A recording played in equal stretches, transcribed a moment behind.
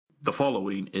The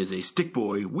following is a Stick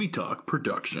Boy We Talk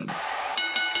production.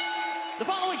 The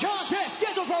following contest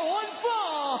scheduled for one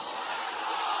fall.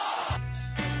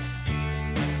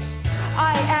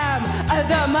 I am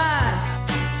the man.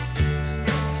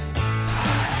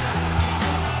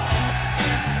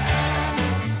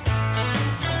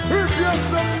 If you're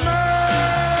the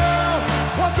man,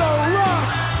 what the rock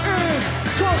is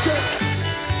cooking.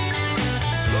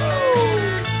 Woo!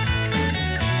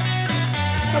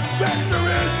 The best there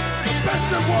is, the best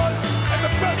there was, and the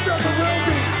best there ever will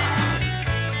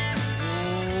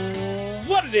be.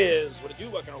 What it is, what it do,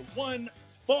 welcome to One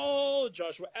Fall.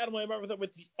 Joshua Adam, I'm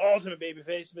with the ultimate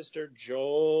babyface, Mr.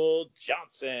 Joel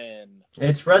Johnson.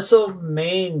 It's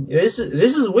WrestleMania. This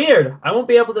is weird. I won't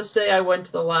be able to say I went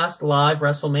to the last live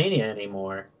WrestleMania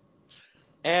anymore.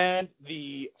 And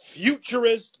the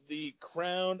futurist, the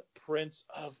crown prince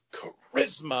of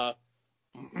charisma,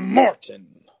 Martin.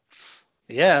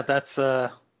 Yeah, that's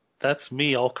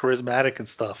me, all charismatic and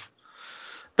stuff.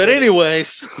 But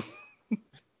anyways,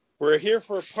 we're here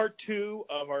for part 2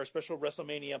 of our special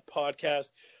WrestleMania podcast.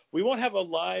 We won't have a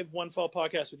live One Fall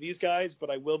podcast with these guys, but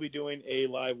I will be doing a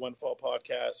live One Fall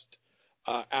podcast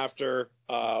after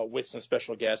with some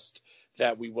special guests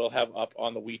that we will have up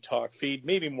on the We Talk feed.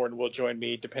 Maybe Morton will join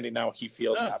me, depending on how he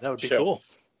feels after that would the be show. Cool.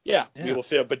 Yeah, we will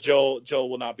feel, but Joel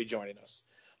will not be joining us.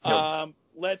 Nope.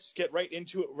 Let's get right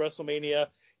into it. WrestleMania.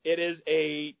 It is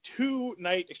a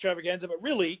 2-night extravaganza, but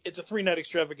really it's a 3-night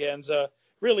extravaganza.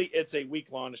 Really, it's a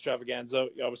week-long extravaganza.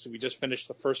 Obviously, we just finished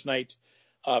the first night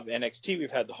of NXT.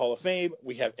 We've had the Hall of Fame.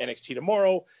 We have NXT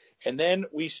tomorrow. And then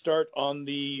we start on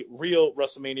the real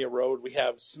WrestleMania road. We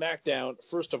have SmackDown,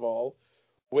 first of all,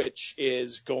 which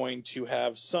is going to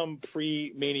have some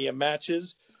pre-Mania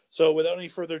matches. So without any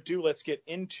further ado, let's get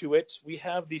into it. We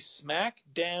have the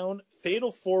SmackDown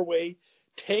Fatal 4-Way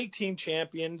Tag Team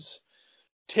Champions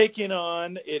taking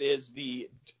on, it is the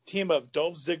team of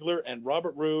Dolph Ziggler and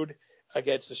Robert Roode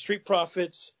against the Street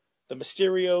Profits, the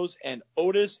Mysterios, and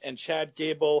Otis and Chad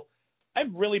Gable.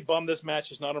 I'm really bummed this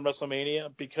match is not on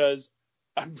WrestleMania because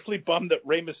I'm really bummed that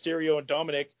Rey Mysterio and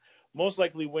Dominic most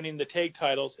likely winning the tag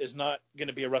titles is not going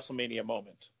to be a WrestleMania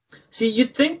moment. See,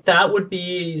 you'd think that would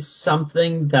be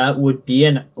something that would be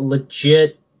an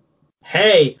legit,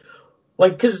 hey,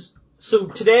 like, so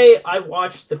today I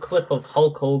watched the clip of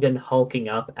Hulk Hogan hulking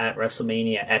up at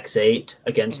WrestleMania X8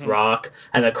 against Rock,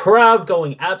 and the crowd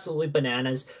going absolutely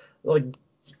bananas. Like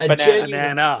a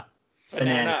banana.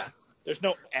 There's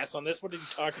no S on this. What are you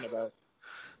talking about?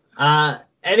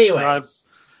 Anyways.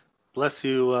 Bless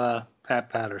you,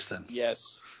 Pat Patterson.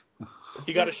 Yes.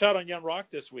 He got a shot on Young Rock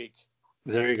this week.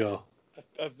 There you go.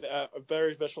 A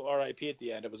very special RIP at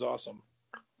the end. It was awesome.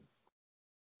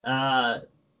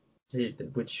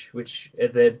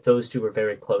 Those two were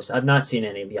very close. I've not seen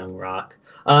any of Young Rock.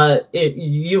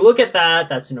 You look at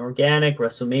that's an organic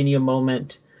WrestleMania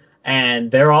moment, and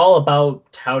they're all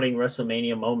about touting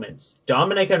WrestleMania moments.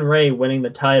 Dominic and Rey winning the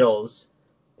titles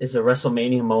is a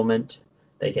WrestleMania moment.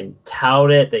 They can tout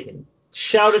it, they can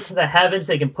shout it to the heavens,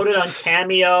 they can put it on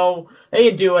Cameo, they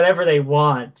can do whatever they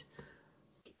want.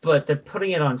 But they're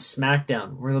putting it on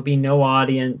SmackDown, where there'll be no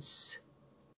audience.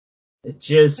 It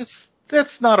just...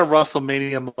 That's not a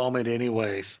WrestleMania moment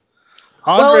anyways.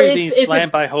 Andre being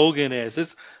slammed by Hogan is.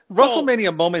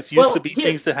 WrestleMania moments used to be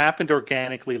things that happened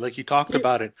organically, like you talked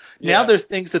about it. Yeah. Now they're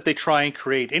things that they try and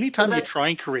create. Anytime you try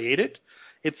and create it,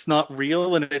 it's not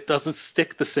real and it doesn't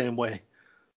stick the same way.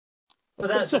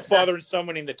 It's the father and son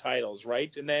winning the titles,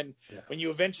 right? And then when you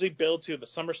eventually build to the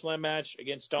SummerSlam match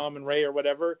against Dom and Ray or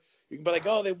whatever, you can be like,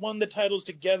 oh, they won the titles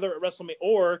together at WrestleMania.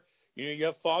 Or, you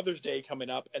have Father's Day coming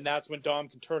up, and that's when Dom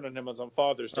can turn on him on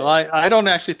Father's Day. Well, I don't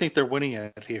actually think they're winning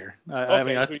it here. Who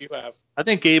do you have? I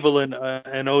think Gable and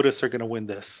Otis are going to win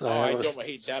this. I don't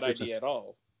hate that idea at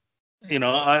all.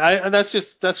 That's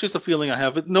just a feeling I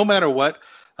have. But no matter what,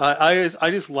 I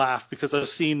just laugh because I've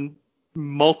seen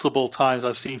multiple times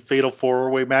fatal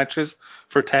 4-way matches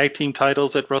for tag team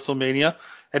titles at WrestleMania,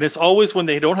 and it's always when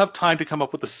they don't have time to come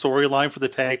up with a storyline for the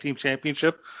tag team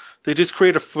championship, they just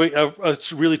create a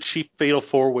really cheap fatal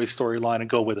 4-way storyline and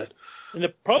go with it. And the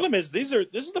problem is this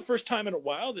is the first time in a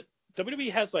while that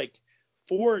WWE has like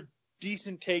 4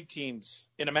 decent tag teams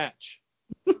in a match.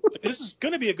 Like, this is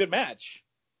going to be a good match.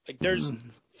 Like there's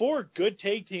 4 good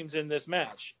tag teams in this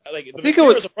match. Like the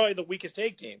Mysterios are probably the weakest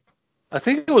tag team. I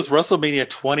think it was WrestleMania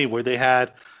 20 where they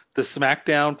had the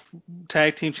SmackDown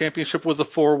Tag Team Championship was a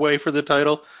 4-way for the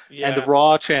title, and the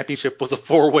Raw Championship was a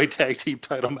 4-way tag team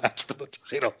title match for the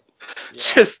title. Yeah.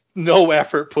 Just no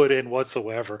effort put in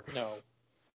whatsoever. No.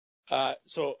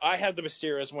 So I have the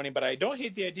Mysterios winning, but I don't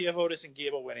hate the idea of Otis and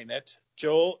Gable winning it.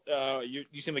 Joel, you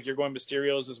seem like you're going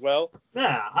Mysterios as well.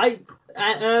 Yeah,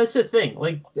 that's the thing.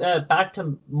 Like, back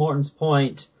to Morton's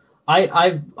point,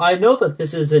 I know that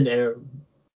this isn't a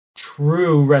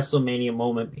true WrestleMania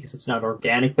moment because it's not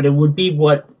organic, but it would be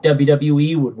what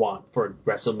WWE would want for a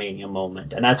WrestleMania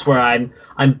moment, and that's where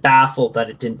I'm baffled that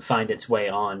it didn't find its way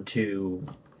on to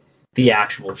the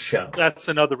actual show. That's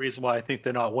another reason why I think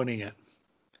they're not winning it.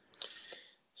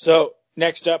 So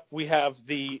next up, we have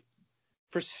the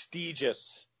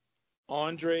prestigious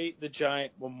Andre the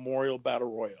Giant Memorial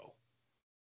Battle Royal.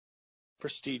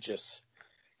 Prestigious.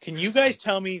 Can you guys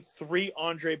tell me 3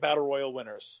 Andre Battle Royal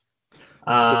winners?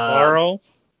 Cesaro.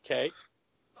 Okay.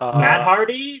 Matt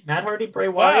Hardy, Bray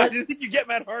Wow, I Wyatt. didn't think you'd get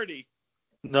Matt Hardy.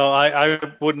 No, I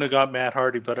wouldn't have got Matt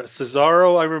Hardy, but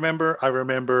Cesaro, I remember.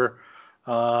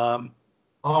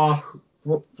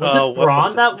 Was it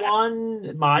Braun that won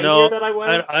year that I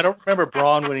went? I don't remember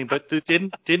Braun winning, but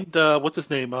didn't what's his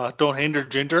name? Don't hinder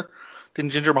Jinder.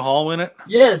 Didn't Jinder Mahal win it?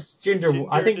 Yes, Jinder. Jinder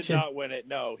I think did not win it.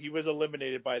 No, he was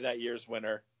eliminated by that year's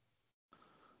winner.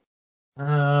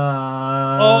 Mojo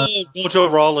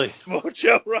Rawley.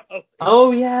 Mojo Rawley.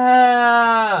 Oh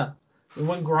yeah,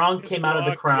 when Gronk came out of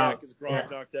the crowd. Yeah, because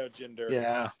Gronk knocked out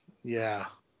Jinder. Yeah.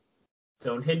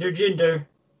 Don't hinder Jinder.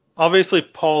 Obviously,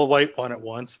 Paul White won it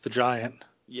once, the Giant.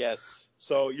 Yes.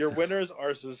 So your winners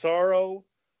are Cesaro,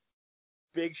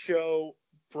 Big Show,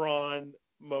 Braun,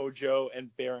 Mojo,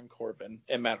 and Baron Corbin,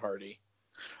 and Matt Hardy.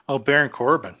 Oh, Baron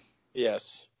Corbin.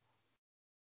 Yes.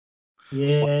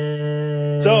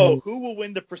 Yeah. So who will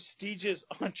win the prestigious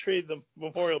Andre the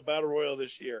Memorial Battle Royal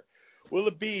this year? Will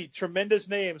it be tremendous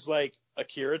names like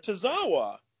Akira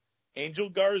Tozawa, Angel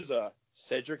Garza,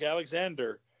 Cedric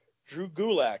Alexander, Drew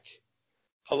Gulak,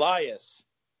 Elias,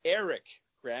 Eric,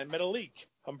 Grand Metalik,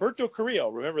 Humberto Carrillo,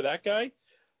 remember that guy?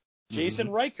 Jason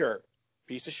Riker,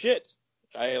 piece of shit,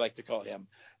 I like to call him.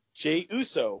 Jey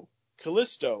Uso,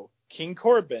 Kalisto, King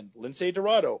Corbin, Lindsay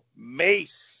Dorado,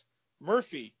 Mace,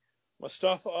 Murphy,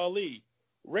 Mustafa Ali,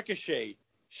 Ricochet,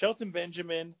 Shelton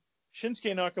Benjamin,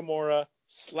 Shinsuke Nakamura,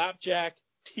 Slapjack,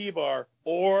 T-Bar,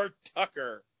 or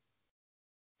Tucker.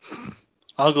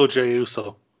 I'll go Jey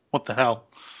Uso. What the hell?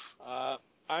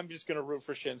 I'm just going to root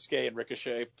for Shinsuke and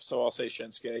Ricochet, so I'll say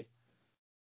Shinsuke.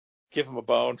 Give him a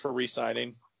bone for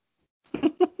re-signing.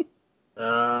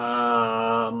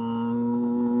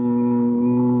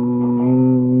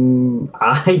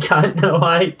 I got no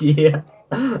idea.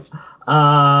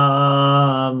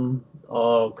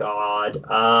 Oh God.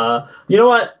 You know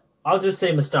what? I'll just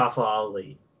say Mustafa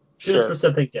Ali. Just for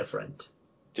something different.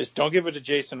 Just don't give it to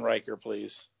Jason Riker,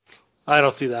 please. I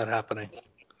don't see that happening.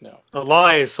 No.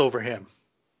 Elias over him.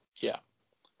 Yeah.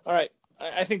 All right.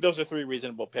 I think those are 3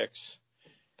 reasonable picks.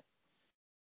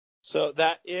 So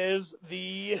that is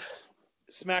the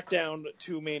SmackDown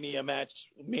 2 Mania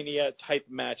type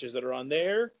matches that are on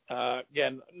there.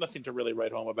 Again, nothing to really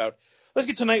write home about. Let's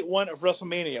get to night 1 of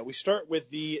WrestleMania. We start with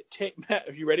the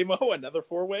Are you ready, Mo? Another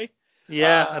 4-way?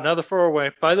 Yeah, another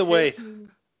 4-way. By the way,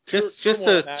 just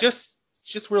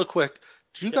real quick.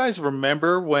 Do you guys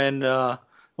remember when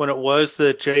it was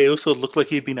that Jey Uso looked like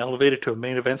he'd been elevated to a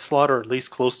main event slot, or at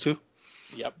least close to?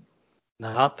 Yep.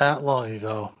 Not that long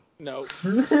ago. No.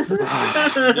 Then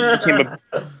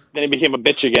he became a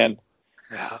bitch again.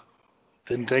 Yeah.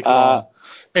 Didn't take long.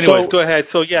 Anyways, go ahead.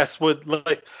 So yes,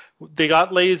 they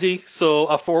got lazy, so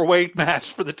a 4-way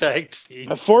match for the tag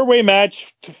team. A 4-way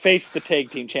match to face the tag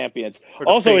team champions.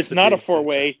 Also, it's not a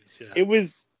 4-way. Yeah.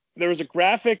 There was a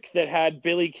graphic that had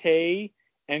Billie Kay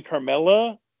and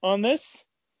Carmella on this,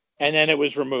 and then it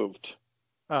was removed.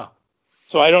 Oh.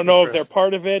 So I don't know if they're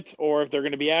part of it or if they're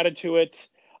going to be added to it.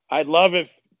 I'd love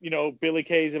if, Billie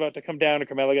Kay is about to come down and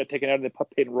Carmella got taken out and they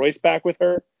put Peyton Royce back with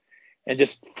her and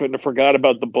just couldn't have forgot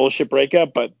about the bullshit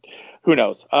breakup, but who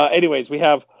knows? Anyways, we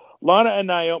have Lana and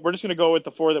Naomi. We're just going to go with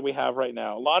the 4 that we have right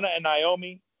now. Lana and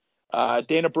Naomi,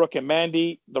 Dana Brooke and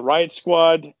Mandy, the Riot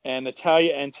Squad, and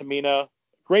Natalya and Tamina.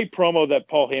 Great promo that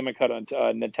Paul Heyman cut on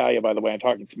Natalya, by the way, on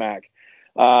Talking Smack.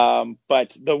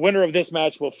 But the winner of this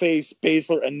match will face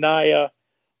Baszler and Nia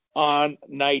on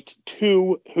night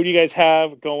 2. Who do you guys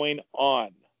have going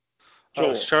on?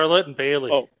 Joel. Charlotte and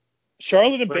Bayley. Oh,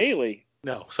 Charlotte and Bayley.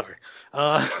 No, sorry.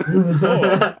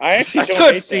 I actually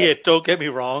don't could see it. Don't get me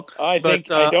wrong. I think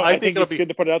it's good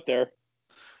to put it out there.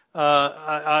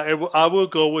 I will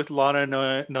go with Lana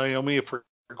and Naomi for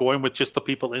going with just the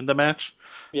people in the match.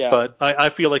 Yeah. But I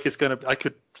feel like I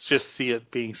could just see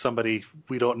it being somebody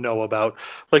we don't know about.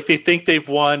 Like they think they've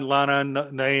won, Lana and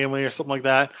Naomi or something like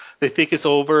that. They think it's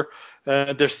over.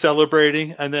 They're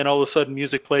celebrating, and then all of a sudden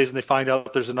music plays, and they find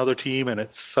out there's another team, and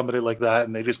it's somebody like that,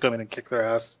 and they just come in and kick their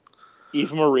ass.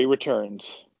 Eva Marie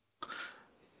returns.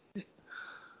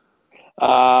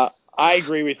 I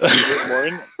agree with you,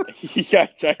 Morton. Yeah,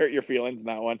 I hurt your feelings in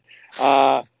that one.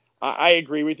 I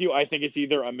agree with you. I think it's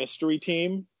either a mystery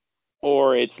team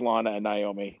or it's Lana and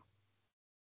Naomi.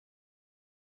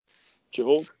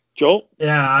 Joel?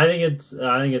 Yeah, I think it's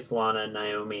Lana and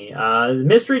Naomi. The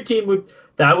mystery team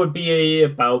would be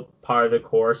about par of the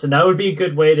course, and that would be a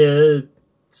good way to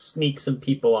sneak some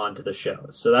people onto the show.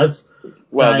 So that's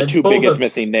the two biggest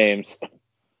missing names.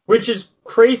 Which is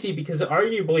crazy because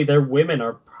arguably their women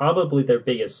are probably their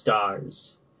biggest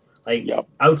stars. Like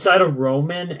outside of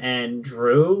Roman and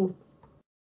Drew,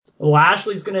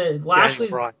 Lashley's Daniel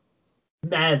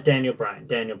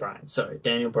Bryan. Sorry,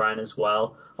 Daniel Bryan as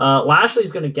well.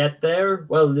 Lashley's going to get there.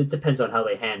 Well, it depends on how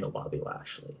they handle Bobby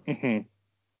Lashley.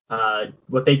 Mm-hmm.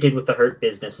 What they did with the Hurt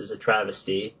Business is a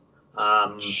travesty.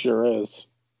 Sure is.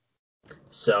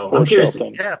 So I'm curious.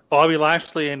 Yeah, Bobby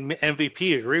Lashley and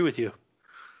MVP agree with you.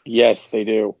 Yes, they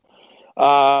do.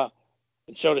 Show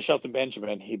to Shelton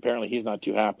Benjamin. He's not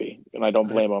too happy, and I don't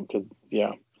blame him because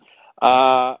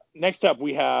next up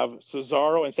we have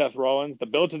Cesaro and Seth Rollins. The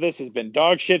build to this has been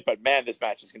dog shit, but man, this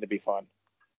match is going to be fun.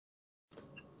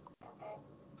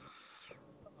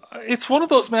 It's one of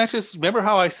those matches. Remember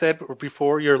how I said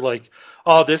before? You're like,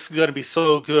 oh, this is going to be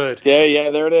so good.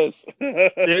 Yeah, there it is.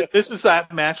 This is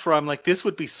that match where I'm like, this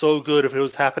would be so good if it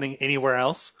was happening anywhere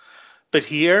else, but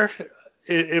here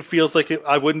it feels like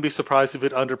I wouldn't be surprised if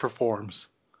it underperforms.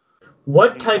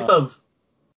 What type of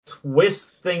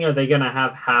twist thing are they going to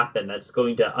have happen that's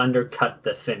going to undercut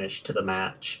the finish to the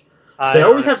match? They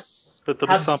always have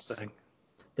something.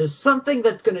 There's something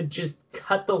that's going to just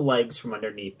cut the legs from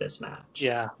underneath this match.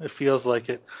 Yeah, it feels like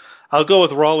it. I'll go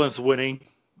with Rollins winning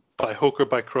by hook or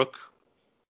by crook.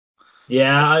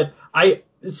 Yeah, I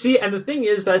see, and the thing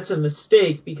is that's a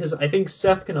mistake because I think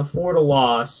Seth can afford a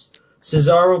loss,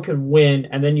 Cesaro can win,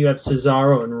 and then you have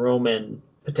Cesaro and Roman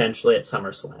potentially at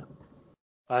SummerSlam.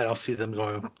 I don't see them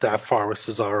going that far with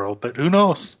Cesaro, but who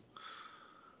knows?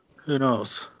 Who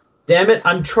knows? Damn it,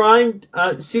 I'm trying...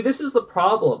 see, this is the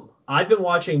problem. I've been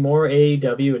watching more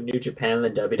AEW and New Japan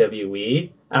than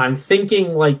WWE, and I'm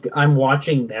thinking like I'm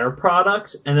watching their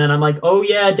products, and then I'm like, oh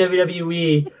yeah,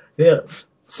 WWE,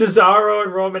 Cesaro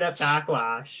and Roman at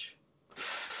Backlash.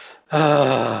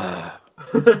 I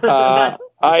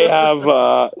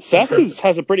have Seth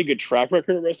has a pretty good track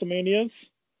record at WrestleManias,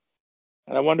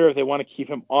 and I wonder if they want to keep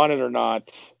him on it or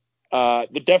not. There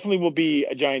definitely will be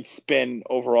a giant spin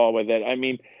overall with it. I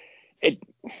mean,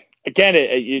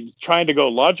 trying to go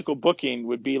logical booking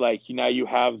would be like now you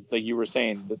have you were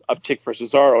saying this uptick for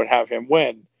Cesaro and have him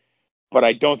win, but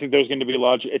I don't think there's going to be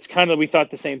logic. It's kind of we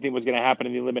thought the same thing was going to happen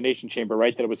in the Elimination Chamber,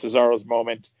 right? That it was Cesaro's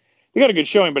moment. He got a good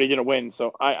showing, but he didn't win,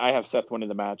 so I have Seth winning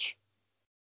the match.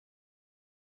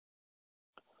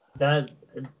 There'll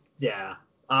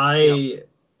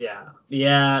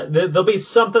be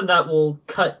something that will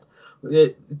cut.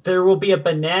 There will be a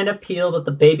banana peel that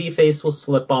the babyface will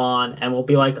slip on, and we'll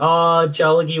be like, "Oh,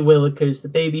 Jolly Willikers, the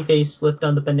babyface slipped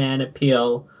on the banana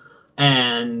peel,"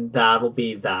 and that'll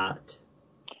be that.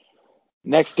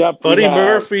 Next up, Buddy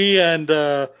Murphy and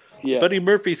Buddy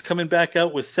Murphy's coming back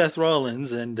out with Seth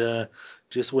Rollins, and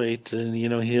just wait, and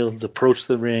he'll approach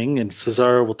the ring, and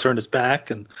Cesaro will turn his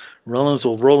back, and Rollins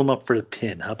will roll him up for the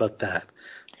pin. How about that?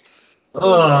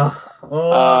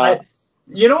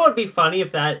 You know what would be funny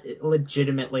if that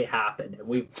legitimately happened and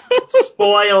we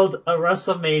spoiled a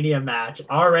WrestleMania match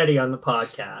already on the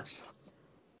podcast.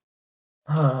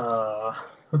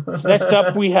 Next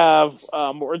up, we have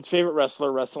Morton's favorite wrestler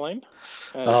wrestling.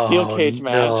 A steel cage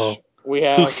match. We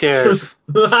have... Who cares?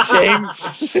 Shane...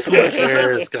 Who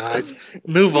cares, guys?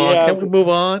 Move on. Can we move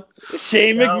on?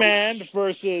 Shane McMahon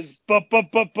versus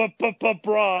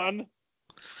Braun.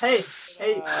 Hey,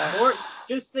 Morton,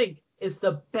 just think. It's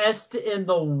the best in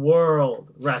the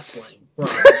world wrestling.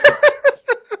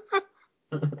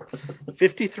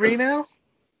 53 now?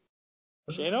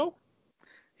 Shano?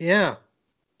 Yeah.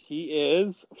 He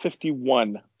is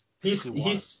 51. He's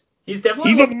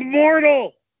definitely... He's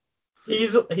immortal!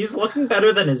 He's looking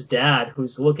better than his dad,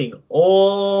 who's looking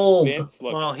old.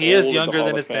 Well, he is younger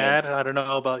than his dad. I don't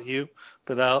know about you,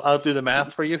 but I'll do the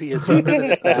math for you. He is younger than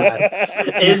his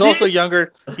dad. He's also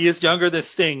younger. He is younger than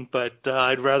Sting, but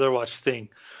I'd rather watch Sting.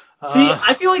 See,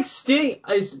 I feel like Sting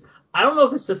is... I don't know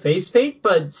if it's the face paint,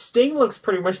 but Sting looks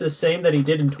pretty much the same that he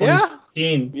did in 2016.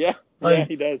 16. Yeah, Like-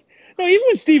 he does. No, even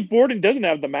when Steve Borden doesn't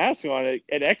have the mask on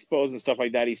at expos and stuff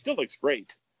like that, he still looks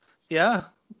great. Yeah,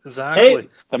 exactly. Hey,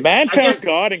 The man I found guess-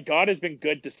 God, and God has been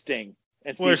good to Sting.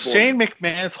 And Where Steve Borden. Shane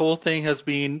McMahon's whole thing has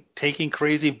been taking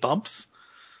crazy bumps.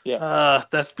 Yeah.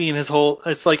 That's been his whole.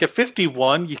 It's like at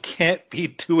 51, you can't be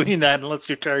doing that unless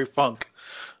you're Terry Funk.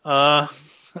 My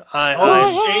Shane-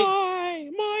 high.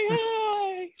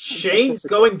 Shane's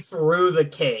going through the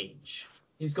cage.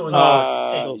 He's going through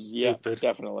so the cage. Yeah, stupid.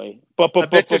 definitely. I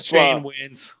bet you Shane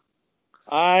wins.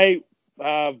 I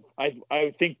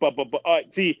think,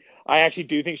 see, I actually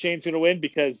do think Shane's going to win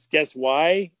because guess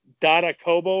why? Dada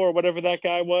Kobo or whatever that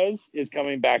guy was is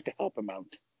coming back to help him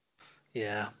out.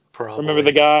 Yeah, probably. Remember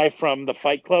the guy from the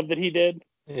Fight Club that he did?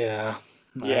 Yeah.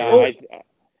 Yeah,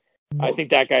 I think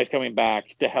that guy's coming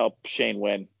back to help Shane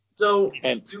win. So,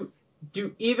 And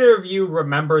do either of you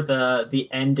remember the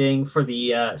ending for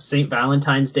the St.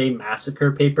 Valentine's Day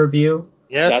Massacre pay-per-view?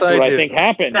 Yes, that's I what do. I think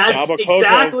happened. That's Dabakoto,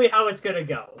 exactly how it's going to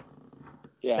go.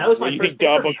 yeah. That was my you first think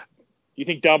pay-per-view. You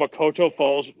think Dabakoto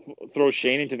throws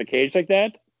Shane into the cage like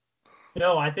that?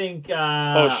 No, I think...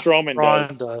 Strowman Braun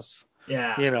does. does.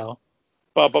 Yeah. You know.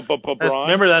 But Braun?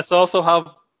 Remember, that's also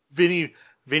how Vinny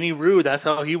Rude, that's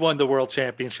how he won the world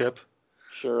championship.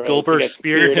 Sure is. Goldberg He got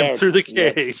speared him out. through the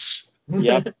cage.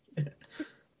 Yep.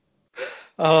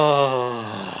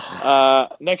 Oh.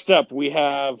 Next up, we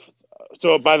have.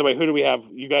 So, by the way, who do we have?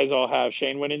 You guys all have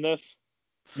Shane winning this?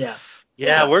 Yeah.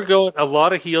 Yeah, we're going a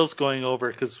lot of heels going over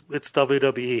because it's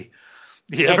WWE.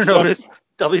 You ever Next up- notice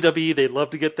WWE? They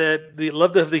love to get that. They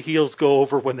love to have the heels go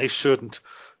over when they shouldn't.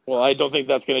 Well, I don't think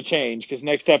that's going to change because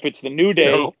next up it's the New Day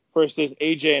No. versus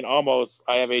AJ and Almost.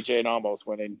 I have AJ and Almost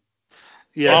winning.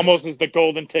 Yes. Almost is the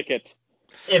golden ticket.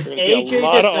 If You're going to see a AJ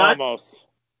lot does of not... Almost.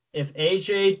 If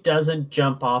AJ doesn't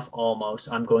jump off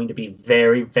Almost, I'm going to be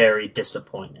very, very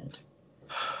disappointed.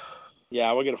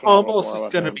 Yeah, we'll get a phenomenal Almost tomorrow is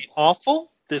with going to him. be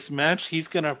awful. This match, he's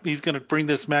gonna bring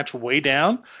this match way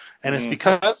down, and it's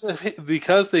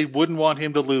because they wouldn't want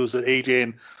him to lose that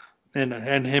AJ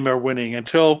and him are winning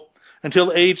until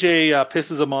AJ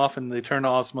pisses him off and they turn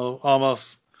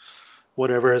Almost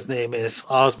whatever his name is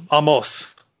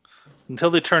Almost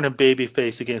until they turn him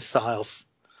babyface against Styles.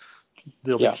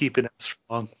 They'll be keeping it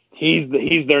strong. He's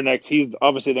their next. He's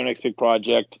obviously their next big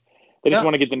project. They just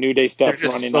want to get the New Day stuff They're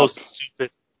just running so up.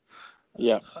 stupid.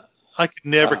 Yeah. I could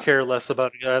never care less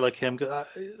about a guy like him.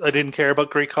 I didn't care about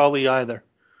Great Khali either.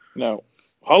 No.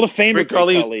 Hall of Famer Great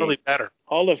Khali was probably better.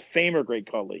 Hall of Famer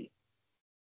Great Khali.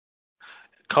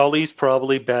 Khali's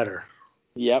probably better.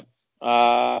 Yep.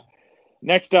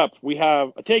 Next up, we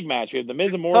have a tag match. We have the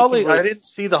Miz and Morrison Khali, I versus... didn't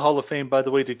see the Hall of Fame, by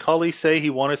the way. Did Khali say he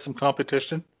wanted some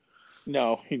competition?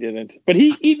 No, he didn't. But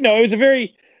it was a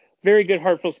very, very good,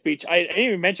 heartfelt speech. I didn't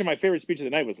even mention my favorite speech of the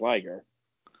night was Liger.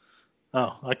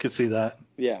 Oh, I could see that.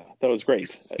 Yeah, that was great.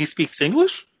 He speaks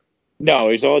English? No,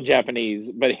 he's all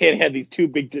Japanese, but he had these two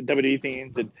big WWE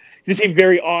themes, and he seemed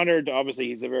very honored. Obviously,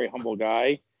 he's a very humble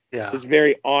guy. Yeah. He's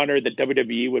very honored that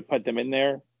WWE would put them in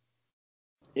there,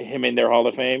 him in their Hall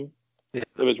of Fame. Yeah.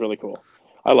 It was really cool.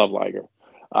 I love Liger.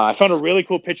 I found a really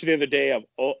cool picture the other day of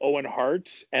Owen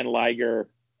Hart and Liger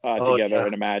together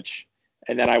in a match,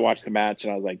 and then I watched the match,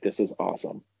 and I was like, this is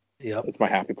awesome. Yep. It's my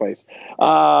happy place.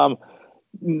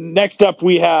 Next up,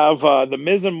 we have the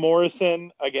Miz and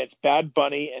Morrison against Bad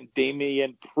Bunny and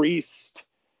Damian Priest.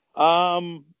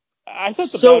 I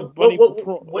thought Bad Bunny.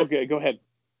 Okay, go ahead.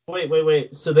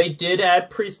 Wait. So they did add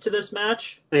Priest to this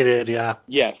match? They did, yeah.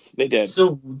 Yes, they did.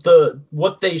 So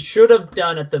what they should have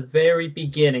done at the very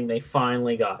beginning, they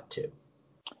finally got to.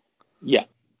 Yeah.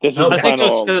 This was I think it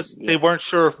was because they weren't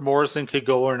sure if Morrison could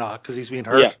go or not because he's being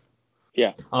hurt.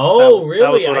 Yeah. Oh, really?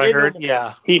 That was what I heard.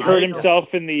 Yeah. He hurt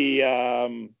himself in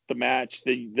the match,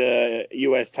 the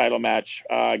U.S. title match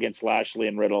against Lashley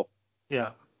and Riddle.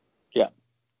 Yeah. Yeah.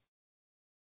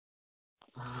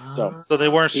 So they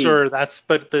weren't sure.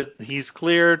 But he's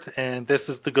cleared, and this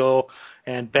is the go.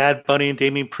 And Bad Bunny and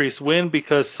Damian Priest win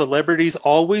because celebrities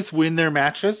always win their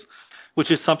matches,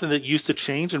 which is something that used to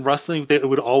change in wrestling. They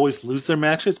would always lose their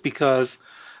matches because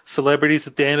celebrities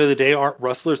at the end of the day aren't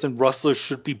wrestlers, and wrestlers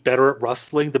should be better at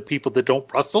wrestling than people that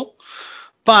don't wrestle.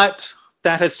 But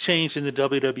that has changed in the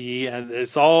WWE, and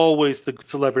it's always the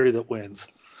celebrity that wins.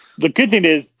 The good thing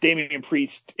is Damian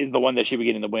Priest is the one that should be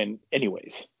getting the win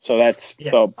anyways. So that's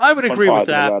I would agree with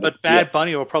that, but Bad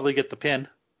Bunny will probably get the pin.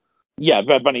 Yeah,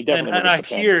 Bad Bunny definitely. And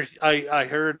I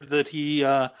heard that he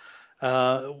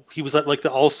was at like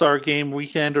the All-Star game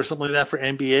weekend or something like that for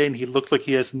NBA, and he looked like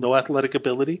he has no athletic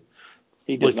ability.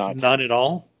 He does not. None at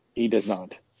all. He does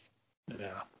not.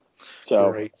 Yeah.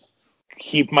 So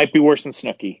he might be worse than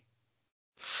Snooki.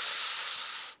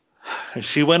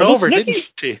 She went Although over, Snooki,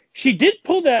 didn't she? She did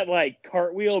pull that like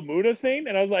cartwheel Muda thing,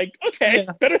 and I was like, okay,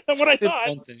 better than what I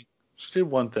thought. She did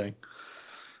one thing.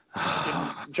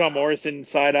 John Morrison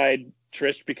side-eyed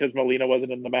Trish because Melina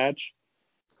wasn't in the match.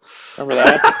 Remember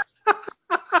that?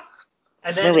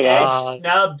 And then Edge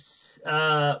snubs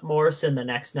Morrison the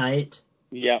next night.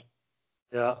 Yeah.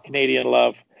 Yeah. Canadian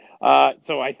love.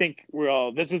 So I think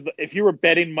this is if you were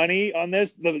betting money on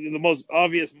this, the most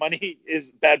obvious money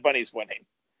is Bad Bunny's winning.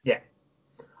 Yeah.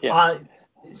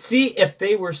 See, if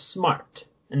they were smart.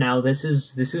 Now this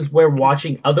is where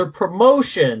watching other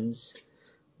promotions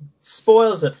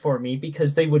spoils it for me,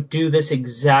 because they would do this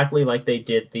exactly like they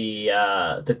did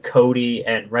the Cody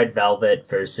and Red Velvet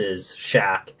versus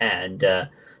Shaq and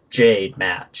Jade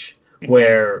match,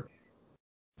 where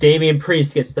Damian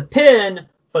Priest gets the pin,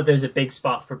 but there's a big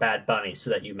spot for Bad Bunny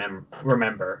so that you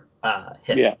remember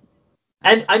him. Yeah.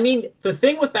 And I mean, the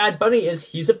thing with Bad Bunny is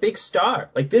he's a big star.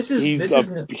 Like he's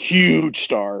a huge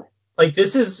star. Like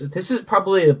this is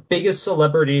probably the biggest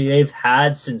celebrity they've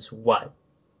had since what?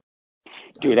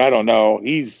 Dude, I don't know.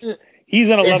 He's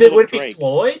in a level of Drake. Would it be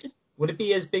Floyd? Would it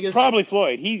be as big as? Probably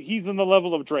Floyd. He's in the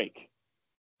level of Drake.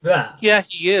 Yeah,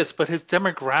 he is, but his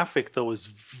demographic though is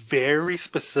very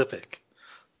specific.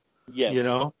 Yes. You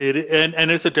know,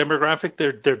 and it's a demographic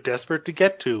they're desperate to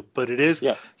get to, but it is.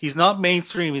 Yeah. He's not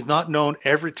mainstream. He's not known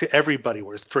to everybody,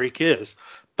 whereas Drake is.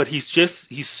 But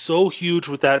he's so huge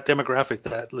with that demographic,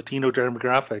 that Latino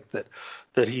demographic,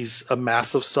 that he's a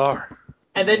massive star.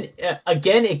 And then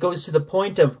again, it goes to the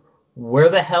point of where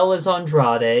the hell is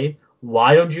Andrade?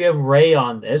 Why don't you have Ray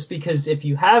on this? Because if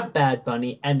you have Bad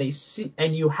Bunny and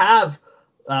you have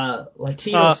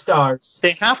Latino stars,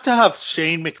 they have to have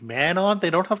Shane McMahon on. They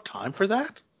don't have time for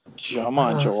that. Come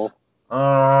on, Joel.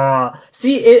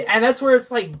 And that's where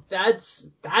it's like that's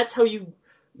how you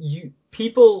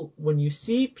people, when you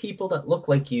see people that look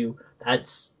like you,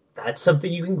 that's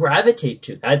something you can gravitate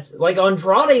to. That's like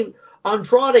Andrade's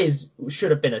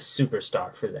should have been a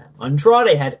superstar for them.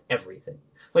 Andrade had everything.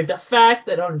 Like the fact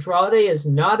that Andrade is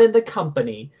not in the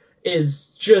company is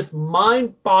just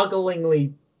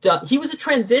mind-bogglingly done. He was a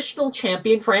transitional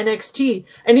champion for NXT,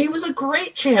 and he was a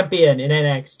great champion in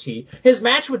NXT. His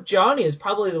match with Johnny is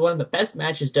probably one of the best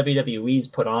matches WWE's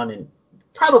put on in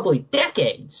probably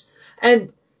decades.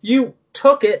 And you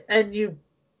took it and you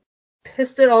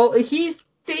pissed it all. He's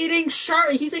dating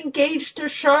Charlotte. He's engaged to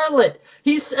Charlotte.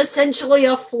 He's essentially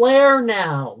a Flair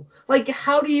now. Like,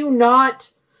 how do you not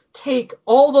take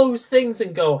all those things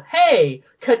and go, hey,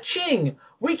 ka-ching,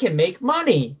 we can make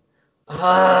money? I'm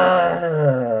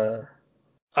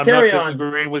not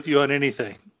disagreeing with you on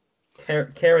anything.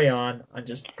 Carry on. I'm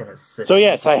just going to sit. So,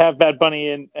 yes, I have Bad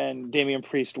Bunny and Damian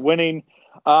Priest winning.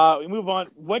 We move on.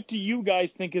 What do you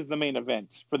guys think is the main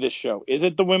event for this show? Is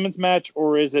it the women's match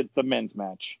or is it the men's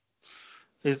match?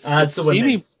 It's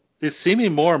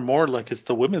seeming more and more like it's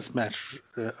the women's match.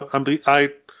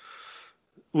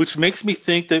 Which makes me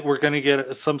think that we're going to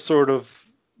get some sort of,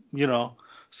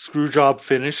 screw job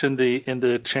finish in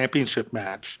the championship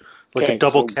match, like a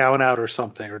double count out or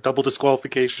something, or double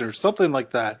disqualification or something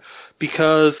like that.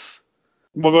 Because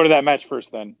we'll go to that match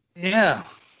first, then. Yeah.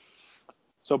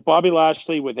 So Bobby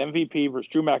Lashley with MVP versus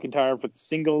Drew McIntyre for the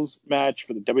singles match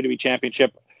for the WWE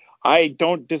Championship. I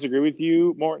don't disagree with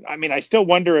you more. I mean, I still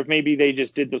wonder if maybe they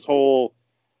just did this whole,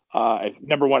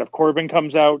 if Corbin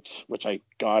comes out, which I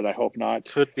hope not.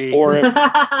 Could be. Or if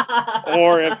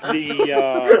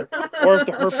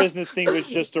the Hurt Business thing was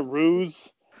just a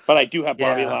ruse. But I do have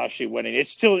Bobby Lashley winning.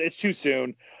 It's too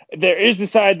soon. There is the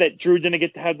side that Drew didn't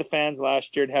get to have the fans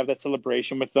last year to have that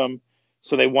celebration with them.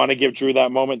 So they want to give Drew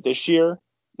that moment this year.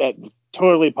 That's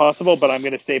totally possible, but I'm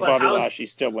going to say Bobby Lashley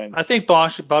still wins. I think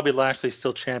Bobby Lashley's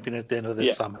still champion at the end of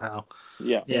this somehow.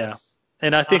 Yeah. Yes.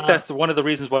 And I think that's one of the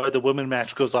reasons why the women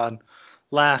match goes on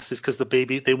last, is because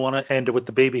they want to end it with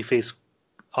the baby face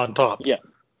on top. Yeah.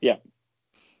 Yeah.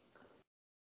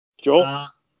 Joel?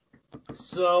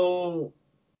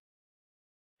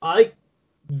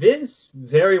 Vince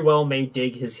very well may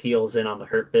dig his heels in on the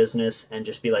Hurt Business and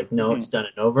just be like, no, it's done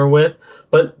and over with.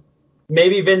 But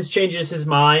maybe Vince changes his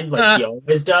mind like he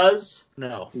always does.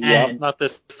 No, not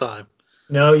this time.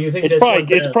 No, you think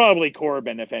it's probably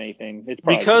Corbin, if anything. It's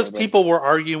because Corbin. People were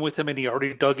arguing with him and he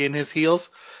already dug in his heels.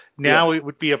 Now it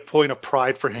would be a point of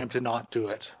pride for him to not do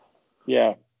it.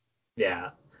 Yeah.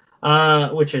 Yeah.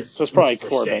 Which is so it's probably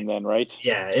Corbin then, right?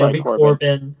 Yeah, it'll be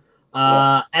Corbin.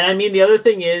 And I mean, the other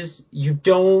thing is you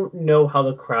don't know how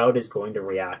the crowd is going to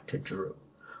react to Drew.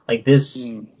 Like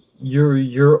this,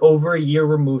 you're over a year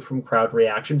removed from crowd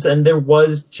reactions, and there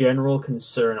was general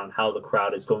concern on how the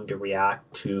crowd is going to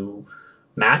react to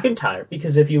McIntyre,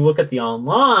 because if you look at the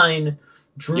online,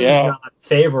 Drew's not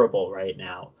favorable right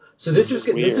now. So this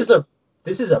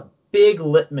is a big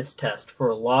litmus test for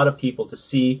a lot of people to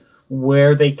see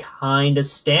where they kind of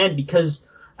stand,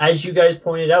 because as you guys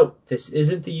pointed out, this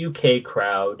isn't the UK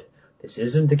crowd. This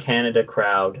isn't the Canada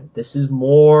crowd. This is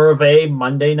more of a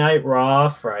Monday Night Raw,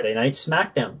 Friday Night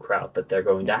SmackDown crowd that they're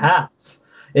going to have.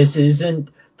 This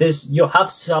isn't this. You'll have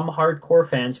some hardcore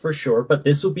fans for sure, but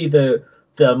this will be the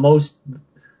most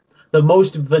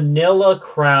vanilla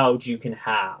crowd you can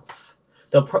have.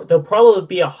 They'll probably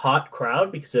be a hot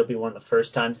crowd because it'll be one of the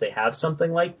first times they have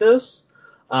something like this.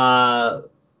 But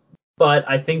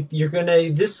I think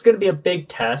this is gonna be a big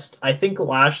test. I think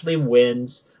Lashley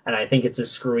wins. And I think it's a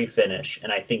screwy finish,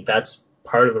 and I think that's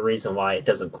part of the reason why it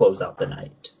doesn't close out the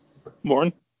night.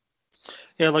 Morton?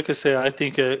 Yeah, like I say, I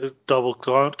think a double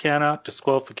count out,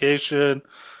 disqualification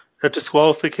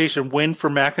win for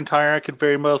McIntyre I could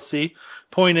very well see.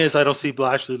 Point is, I don't see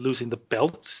Lashley losing the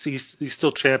belt. He's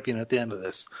still champion at the end of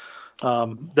this.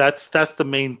 That's the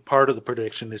main part of the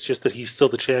prediction. It's just that he's still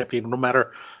the champion no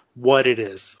matter what it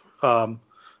is. I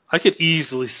could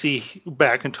easily see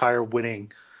McIntyre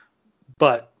winning,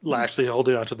 but Lashley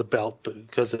holding onto the belt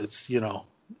because it's,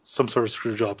 some sort of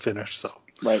screw job finish. So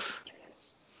right.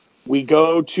 We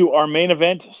go to our main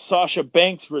event, Sasha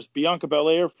Banks versus Bianca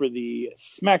Belair for the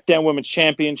SmackDown Women's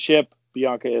Championship.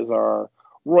 Bianca is our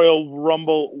Royal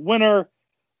Rumble winner.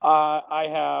 I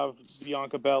have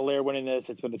Bianca Belair winning this.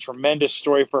 It's been a tremendous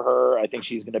story for her. I think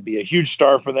she's going to be a huge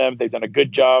star for them. They've done a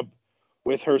good job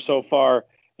with her so far.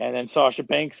 And then Sasha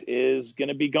Banks is going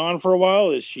to be gone for a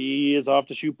while as she is off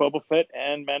to shoot Boba Fett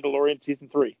and Mandalorian Season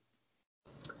 3.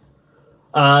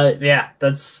 Yeah,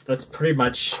 that's pretty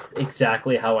much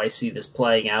exactly how I see this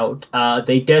playing out.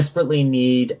 They desperately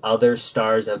need other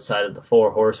stars outside of the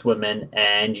 4 horsewomen,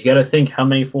 and you got to think how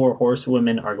many 4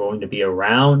 horsewomen are going to be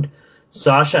around.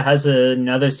 Sasha has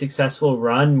another successful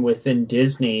run within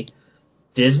Disney.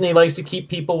 Disney likes to keep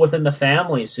people within the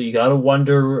family, so you got to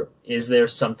wonder, is there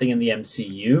something in the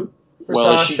MCU for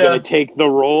Sasha? Is she going to take the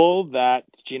role that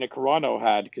Gina Carano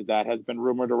had? Because that has been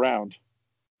rumored around.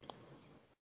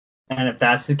 And if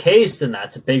that's the case, then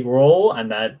that's a big role,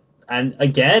 and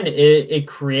again, it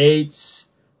creates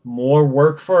more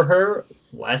work for her,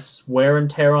 less wear and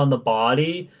tear on the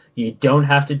body. You don't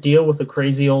have to deal with a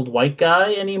crazy old white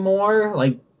guy anymore.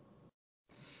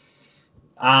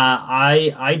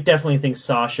 I definitely think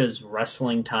Sasha's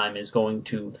wrestling time is going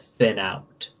to thin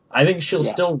out. I think she'll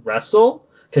still wrestle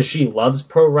because she loves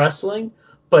pro wrestling,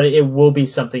 but it will be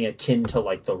something akin to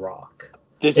like The Rock.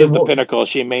 This is the pinnacle.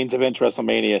 She main event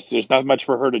WrestleMania. So there's not much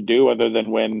for her to do other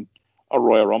than win a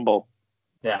Royal Rumble.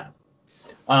 Yeah.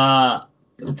 Someone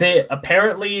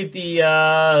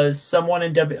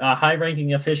in a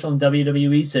high-ranking official in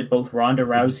WWE said both Ronda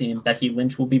Rousey and Becky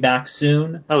Lynch will be back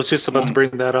soon. I was just about to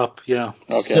bring that up. Yeah.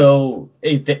 Okay. So,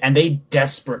 and they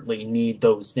desperately need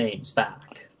those names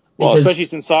back. Well, especially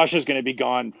since Sasha's going to be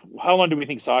gone. How long do we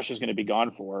think Sasha's going to be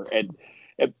gone for? And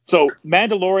so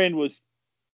Mandalorian was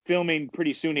filming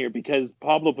pretty soon here because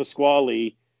Pablo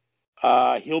Pasquale,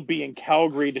 he'll be in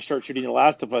Calgary to start shooting The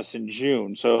Last of Us in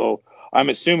June. So I'm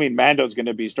assuming Mando's going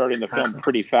to be starting the film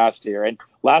pretty fast here. And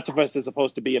Last of Us is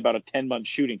supposed to be about a 10-month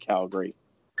shoot in Calgary.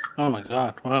 Oh, my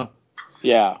God. Wow.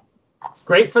 Yeah.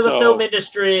 Great for the film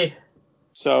industry.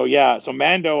 So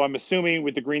Mando, I'm assuming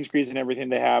with the green screens and everything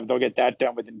they have, they'll get that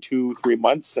done within 2-3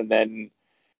 months. And then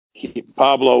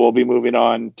Pablo will be moving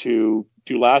on to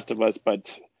do Last of Us.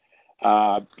 But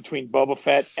between Boba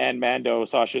Fett and Mando,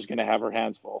 Sasha's going to have her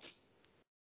hands full.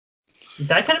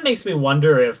 That kind of makes me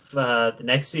wonder if the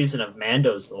next season of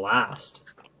Mando's the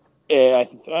last. Yeah,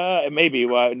 maybe.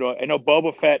 Well, I know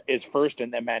Boba Fett is first,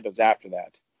 and then Mando's after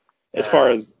that. As far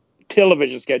as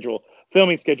television schedule,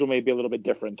 filming schedule may be a little bit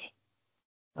different.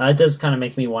 It does kind of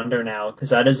make me wonder now,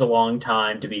 because that is a long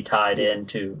time to be tied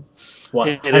into.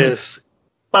 It is.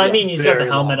 But I mean, he's got the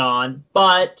helmet on.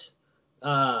 But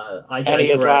and he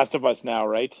has Last of Us now,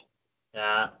 right?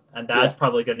 Yeah, and that's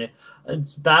probably going to.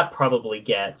 That probably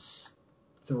gets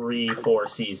 3-4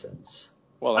 seasons.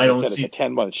 Well, I don't see it's a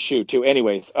 10-month shoot too.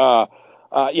 Anyways, so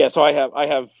I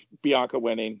have Bianca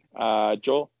winning.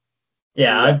 Joel?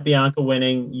 Yeah, I have Bianca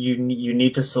winning. You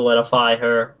need to solidify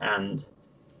her, and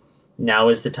now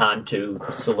is the time to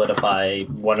solidify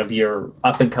one of your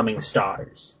up-and-coming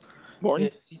stars. Morton?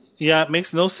 Yeah, it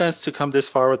makes no sense to come this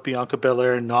far with Bianca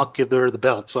Belair and not give her the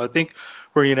belt. So I think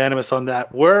we're unanimous on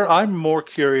that. Where I'm more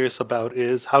curious about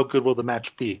is how good will the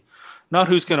match be? Not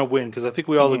who's going to win, because I think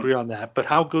we all agree on that, but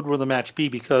how good will the match be?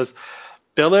 Because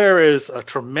Belair is a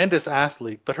tremendous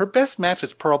athlete, but her best match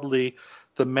is probably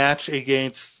the match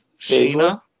against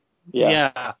Shayna.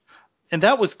 Yeah. and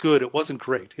that was good. It wasn't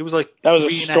great. It was like That was a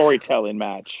 3.5. storytelling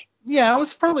match. Yeah, it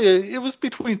was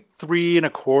between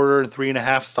 3.25 and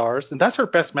 3.5 stars, and that's her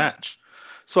best match.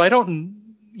 So I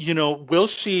don't, will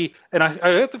she? And I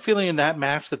have the feeling in that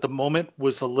match that the moment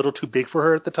was a little too big for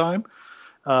her at the time.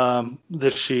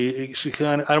 That she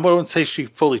kind of, I won't say she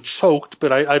fully choked,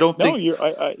 but I don't think. No,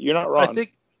 you're not wrong.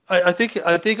 I think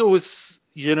it was,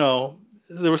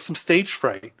 there was some stage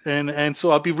fright, and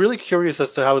so I'll be really curious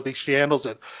as to how she handles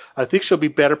it. I think she'll be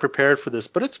better prepared for this,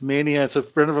 but it's Mania. It's in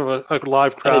front of a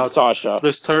live crowd. And it's Sasha.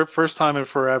 This is her first time in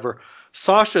forever.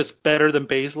 Sasha's better than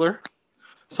Baszler,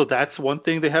 so that's one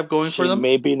thing they have going for them. She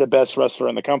may be the best wrestler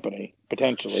in the company,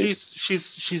 potentially.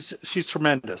 She's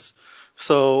tremendous.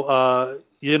 So I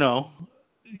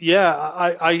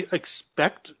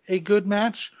expect a good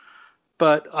match,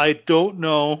 but I don't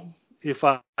know if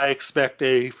I expect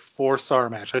a 4-star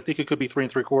match. I think it could be 3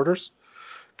 3/4,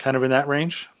 kind of in that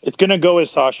range. It's gonna go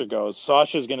as Sasha goes.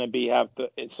 Sasha's gonna be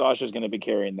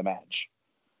carrying the match.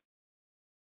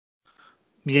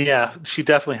 Yeah, she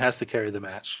definitely has to carry the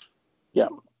match. Yeah.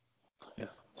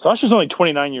 Sasha's only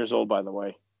 29 years old, by the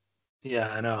way. Yeah,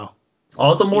 I know.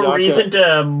 All the more reason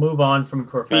to move on from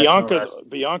professional wrestling.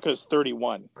 Bianca's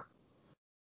 31.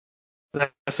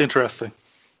 That's interesting.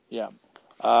 Yeah.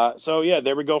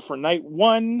 There we go for night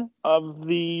 1 of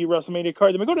the WrestleMania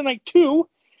card. Then we go to night 2,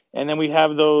 and then we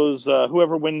have those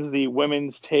whoever wins the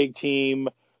women's tag team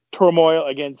turmoil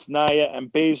against Nia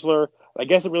and Baszler. I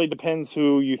guess it really depends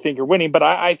who you think are winning, but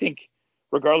I think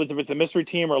regardless if it's a mystery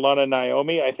team or Lana and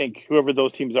Naomi, I think whoever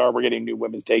those teams are, we're getting new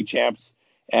women's tag champs,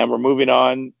 and we're moving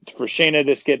on for Shayna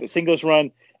to get the singles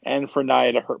run and for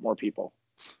Nia to hurt more people.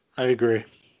 I agree.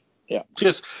 Yeah.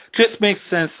 Just makes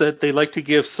sense that they like to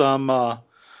give some.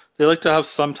 They like to have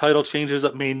some title changes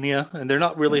at Mania, and they're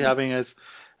not really having as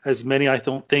many, I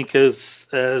don't think, as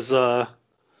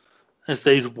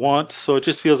they'd want. So it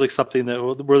just feels like something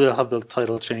where they'll have the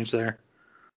title change there.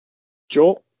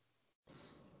 Joel?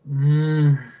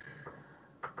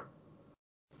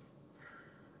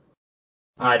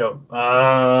 I don't.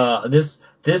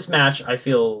 This match, I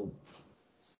feel.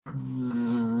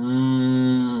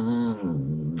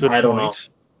 Good I don't point.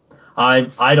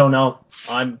 know. I don't know.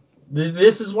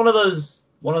 This is one of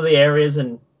the areas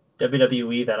in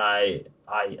WWE that I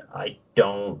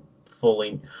don't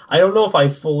fully. I don't know if I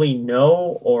fully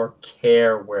know or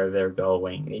care where they're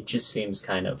going. It just seems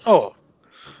kind of.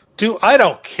 I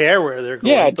don't care where they're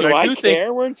going. Yeah, but do I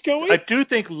care where it's going? I do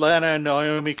think Lana and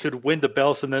Naomi could win the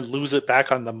belts and then lose it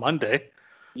back on the Monday.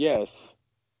 Yes.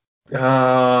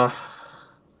 I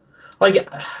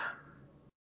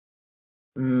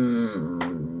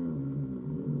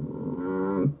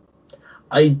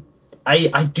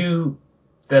do.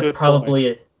 There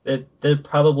probably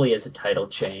is a title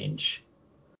change.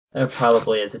 There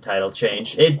probably is a title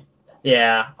change.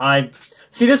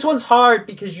 This one's hard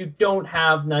because you don't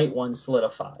have night 1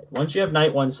 solidified. Once you have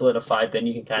night 1 solidified, then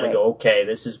you can kind of go, okay,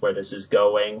 this is where this is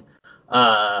going.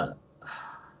 That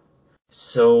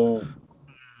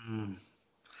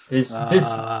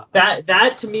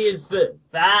to me is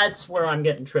that's where I'm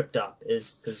getting tripped up,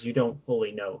 is because you don't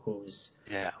fully know who's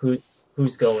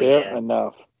going. Fair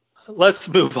enough. Let's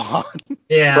move on.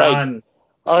 Yeah. Right.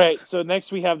 All right. So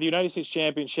next we have the United States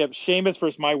Championship. Sheamus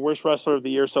versus my worst wrestler of the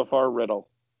year so far, Riddle.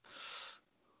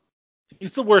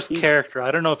 He's the worst character.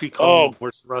 I don't know if you call him the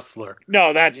worst wrestler.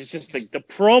 No, that is just the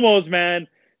promos, man.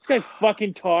 This guy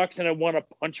fucking talks, and I want to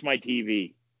punch my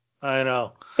TV. I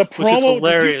know. The promo, which is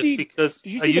hilarious because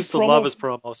I used to love his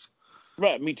promos.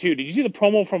 Right, me too. Did you see the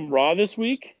promo from Raw this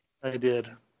week? I did.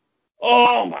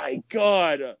 Oh my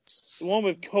god. The one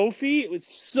with Kofi? It was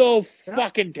so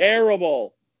fucking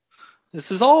terrible.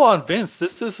 This is all on Vince.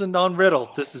 This isn't on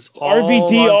Riddle. This is all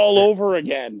RVD all Vince. over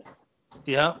again.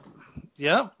 Yeah.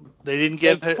 They didn't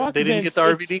get the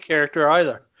RVD character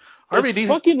either.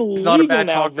 RVD is not a bad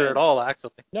talker at all,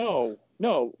 actually. No,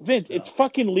 Vince, it's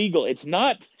fucking legal. It's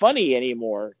not funny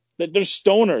anymore. They're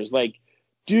stoners. Like,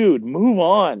 dude, move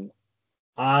on.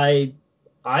 I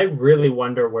really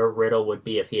wonder where Riddle would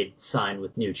be if he had signed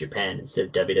with New Japan instead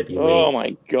of WWE. Oh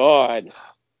my god.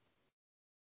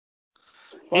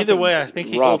 Either way, I think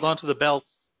he holds on to the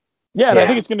belts. Yeah, and I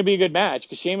think it's going to be a good match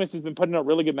because Sheamus has been putting out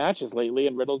really good matches lately,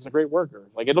 and Riddle's a great worker.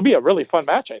 Like, it'll be a really fun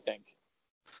match, I think.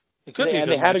 It could be. And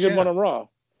they had a good one on Raw.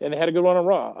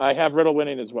 I have Riddle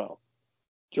winning as well.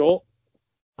 Joel?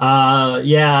 I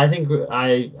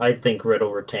think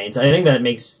Riddle retains. I think that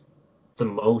makes the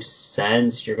most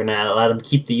sense. You're gonna let him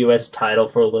keep the U.S. title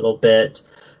for a little bit.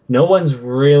 No one's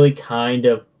really kind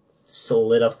of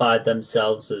solidified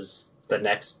themselves as the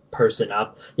next person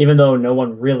up, even though no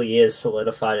one really is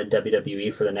solidified in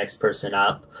WWE for the next person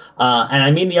up. And I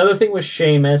mean, the other thing with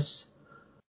Sheamus,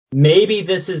 maybe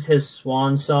this is his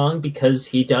swan song because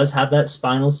he does have that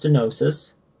spinal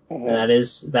stenosis. And that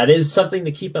is something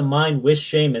to keep in mind with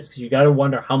Sheamus, because you got to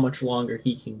wonder how much longer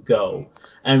he can go.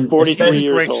 And 43 He's in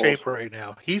years great old. shape right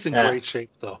now. He's in great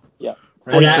shape, though. Yeah,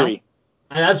 Right 43.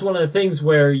 And that's one of the things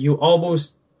where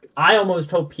I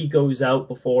almost hope he goes out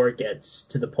before it gets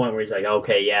to the point where he's like,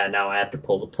 okay, yeah, now I have to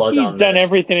pull the plug on this. He's done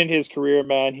everything in his career,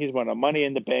 man. He's won a Money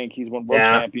in the Bank. He's won World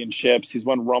Championships. He's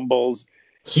won Rumbles.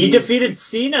 He defeated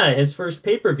Cena his first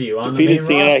pay-per-view on the main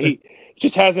Cena. roster. He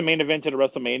just hasn't main evented at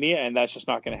WrestleMania, and that's just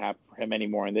not going to happen for him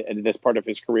anymore in this part of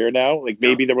his career now. Like,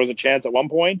 maybe there was a chance at one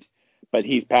point, but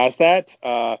he's past that.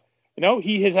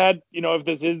 He has had, if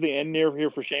this is the end near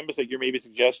here for Sheamus, like you're maybe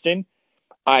suggesting,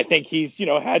 I think he's,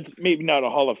 had maybe not a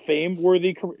Hall of Fame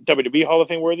worthy, WWE Hall of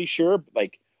Fame worthy, sure,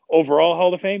 like overall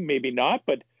Hall of Fame, maybe not,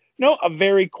 but, a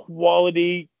very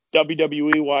quality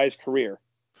WWE-wise career.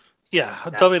 Yeah,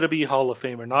 a WWE Hall of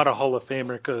Famer, not a Hall of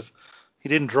Famer because he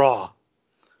didn't draw.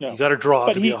 No. You got to draw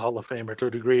But to be a Hall of Famer to a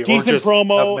degree. Decent or just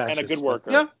promo have and a matches. good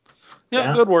worker.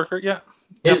 Yeah, good worker. Yeah,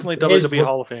 definitely WWE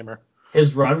Hall of Famer.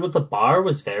 His run with the Bar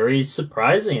was very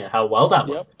surprising at how well that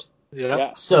worked.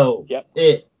 Yeah. So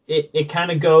it kind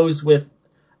of goes with.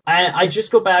 I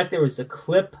just go back. There was a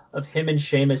clip of him and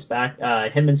Sheamus him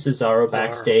and Cesaro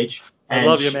backstage. I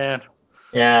love you, man.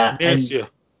 Yeah, miss you.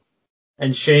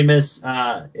 And Sheamus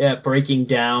breaking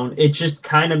down. It just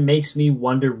kind of makes me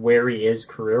wonder where he is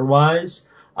career-wise.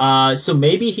 So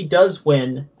maybe he does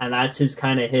win, and that's his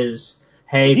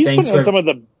hey, he's thanks putting for some of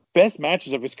the best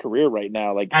matches of his career right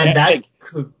now. And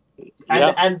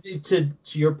to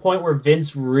your point where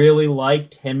Vince really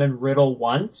liked him and Riddle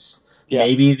once,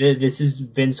 maybe this is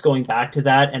Vince going back to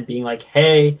that and being like,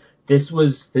 hey, this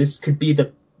could be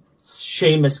the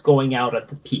Sheamus going out at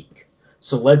the peak.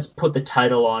 So let's put the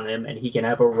title on him, and he can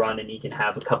have a run, and he can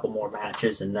have a couple more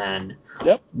matches, and then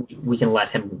we can let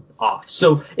him off.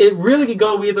 So it really could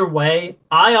go either way.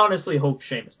 I honestly hope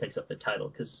Sheamus picks up the title,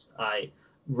 because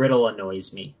Riddle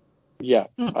annoys me. Yeah,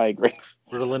 I agree.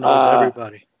 Riddle annoys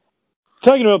everybody.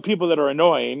 Talking about people that are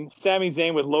annoying, Sami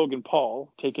Zayn with Logan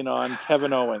Paul taking on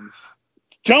Kevin Owens.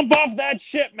 Jump off that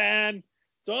shit, man!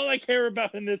 That's all I care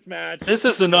about in this match. This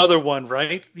is another one,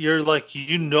 right? You're like,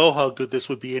 how good this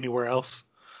would be anywhere else.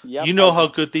 Yep, How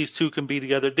good these two can be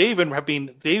together. They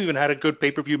even had a good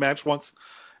pay-per-view match once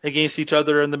against each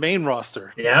other in the main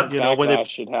roster. Yeah, when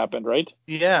that shit happened, right?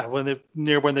 Yeah, when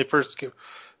they first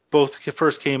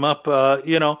came up,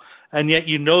 and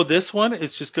yet this one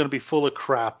is just going to be full of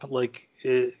crap. Like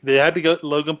they had to get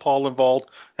Logan Paul involved,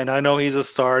 and I know he's a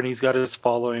star and he's got his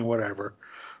following, whatever,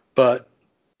 but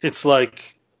it's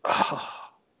like,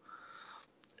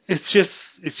 it's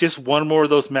just one more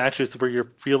of those matches where you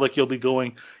feel like you'll be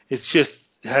going. It's just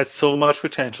has so much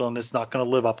potential and it's not going to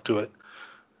live up to it.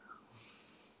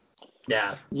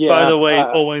 Yeah. By the way,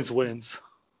 Owens wins.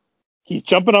 He's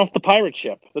jumping off the pirate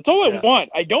ship. That's all I want.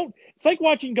 It's like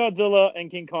watching Godzilla and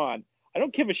King Kong. I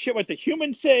don't give a shit what the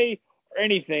humans say or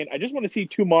anything. I just want to see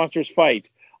two monsters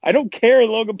fight. I don't care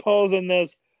Logan Paul's in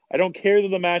this. I don't care that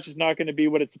the match is not going to be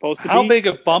what it's supposed to be. How big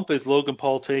a bump is Logan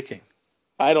Paul taking?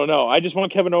 I don't know. I just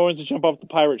want Kevin Owens to jump off the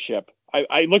pirate ship.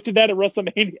 I looked at that at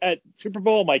WrestleMania at Super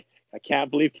Bowl. I'm like, I can't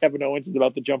believe Kevin Owens is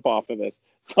about to jump off of this.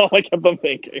 That's all I kept on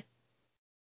thinking.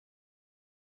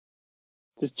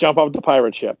 Just jump off the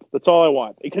pirate ship. That's all I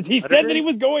want. Because he said that he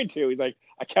was going to. He's like,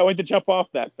 I can't wait to jump off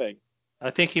that thing.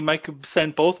 I think he might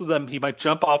send both of them. He might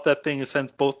jump off that thing and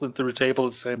send both of them through the table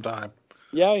at the same time.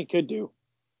 Yeah, he could do.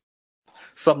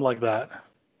 Something like that.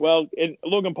 Well,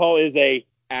 Logan Paul is a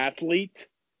athlete,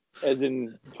 as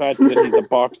in the fact that he's a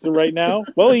boxer right now.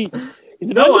 Well, he's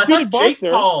an undefeated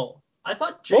boxer. I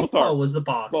thought Jake Paul was the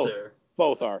boxer.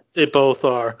 Both are. They both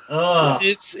are.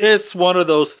 It's one of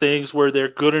those things where they're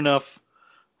good enough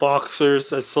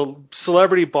boxers, as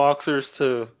celebrity boxers,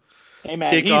 to hey man,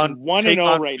 take he's on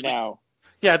 1-0 right now.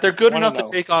 Yeah, they're good enough to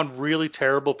take on really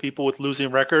terrible people with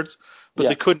losing records, but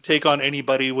they couldn't take on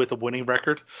anybody with a winning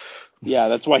record. Yeah,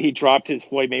 that's why he dropped his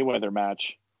Floyd Mayweather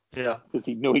match. Yeah. Because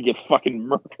he knew he'd get fucking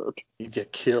murdered. He'd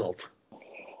get killed.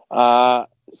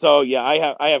 So yeah,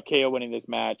 I have KO winning this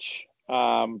match.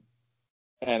 And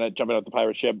jumping out the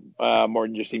pirate ship.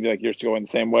 Morton just seems like you're still going the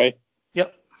same way.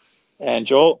 Yep. And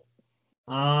Joel?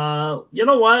 You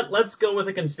know what? Let's go with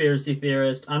a conspiracy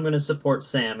theorist. I'm going to support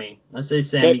Sammy. I say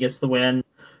Sammy gets the win.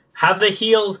 Have the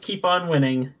heels keep on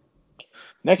winning.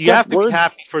 Next you have to be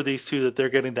happy for these two that they're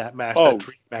getting that match, that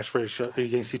dream match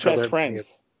against each other. Best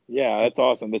friends. Yeah, that's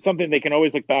awesome. That's something they can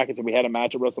always look back and say, we had a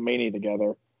match at WrestleMania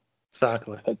together.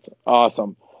 Exactly. That's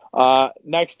awesome.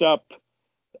 Next up,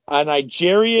 a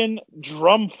Nigerian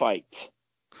drum fight.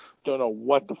 Don't know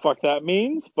what the fuck that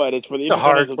means, but it's for the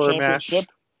Intercontinental Championship.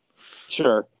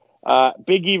 Sure.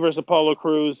 Big E versus Apollo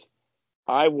Crews.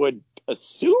 I would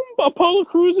assume Apollo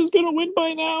Crews is going to win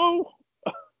by now.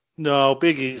 No,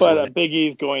 Big E's But Big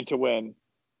E's going to win.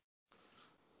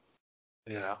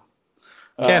 Yeah.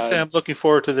 Can't say I'm looking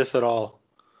forward to this at all.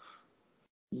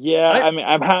 Yeah, I mean,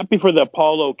 I'm happy for the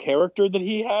Apollo character that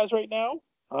he has right now.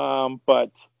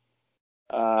 But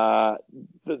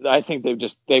I think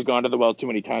they've gone to the well too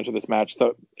many times for this match,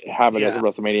 so have it as a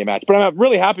WrestleMania match. But I'm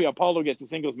really happy Apollo gets a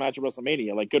singles match at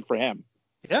WrestleMania. Like, good for him.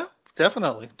 Yeah,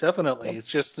 definitely. Yep.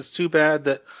 It's too bad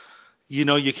that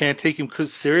you can't take him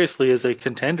seriously as a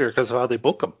contender because of how they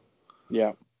book him.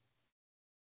 Yeah.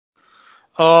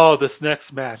 Oh, this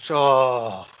next match.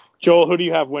 Oh, Joel, who do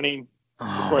you have winning?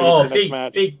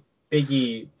 Big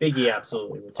E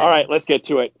absolutely. All right, let's get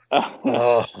to it.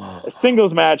 A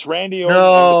singles match: Randy Orton and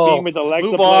The Fiend with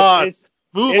Alexa Bliss.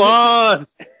 Move on.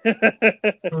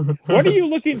 What are you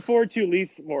looking forward to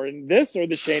least more, in this or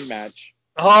the Shane match?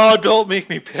 Oh, don't make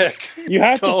me pick. You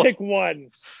have to pick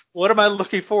one. What am I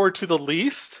looking forward to the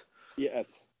least?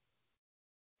 Yes.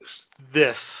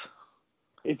 This.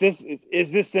 Is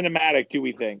this cinematic? Do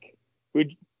we think?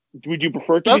 Would you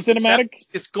prefer it to be cinematic?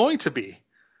 It's going to be.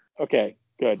 Okay,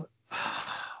 good.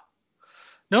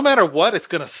 No matter what, it's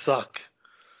going to suck.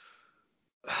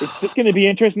 It's just going to be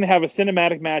interesting to have a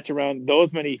cinematic match around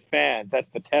those many fans. That's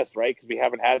the test, right? Because we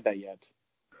haven't had that yet.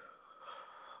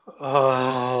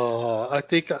 I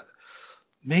think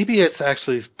maybe it's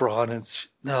actually Braun and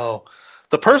no.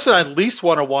 The person I least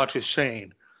want to watch is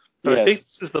Shane. But I think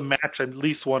this is the match I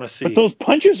least want to see. But those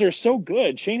punches are so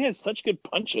good. Shane has such good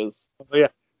punches. Oh, yeah.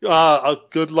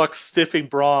 Good luck stiffing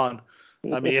Braun.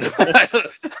 I mean,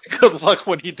 good luck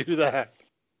when you do that.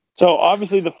 So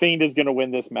obviously the Fiend is going to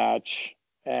win this match,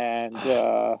 and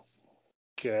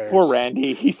poor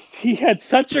Randy. He had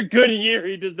such a good year.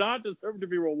 He does not deserve to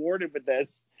be rewarded with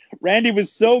this. Randy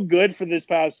was so good for this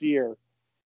past year,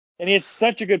 and he had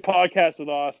such a good podcast with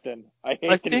Austin. I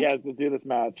hate that he has to do this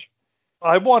match.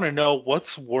 I want to know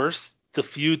what's worse, the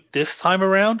feud this time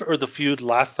around or the feud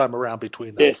last time around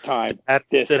between them. This time. That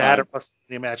had a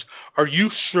WrestleMania match. Are you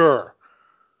sure?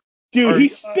 Dude, he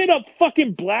spit up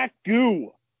fucking black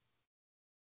goo.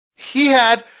 He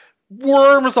had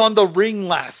worms on the ring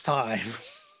last time.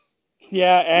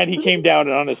 Yeah, and he came down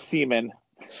on his semen.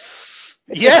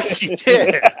 Yes, he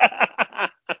did.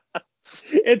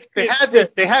 They had a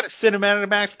cinematic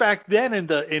match back then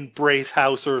in Bray's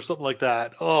house or something like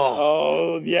that.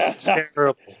 Oh yeah, it's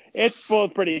terrible. It's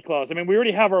both pretty close. I mean, we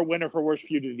already have our winner for worst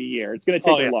feud of the year. It's going to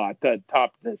take a lot to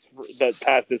top this,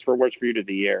 pass this for worst feud of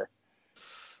the year.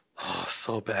 Oh,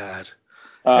 so bad.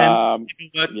 And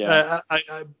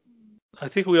I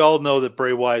think we all know that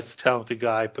Bray Wyatt's a talented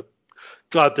guy, but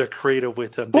God, they're creative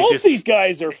with him. Both these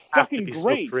guys are fucking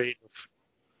great. So creative.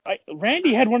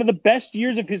 Randy had one of the best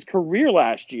years of his career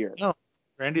last year. No,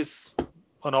 Randy's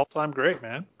an all-time great,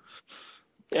 man.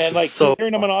 And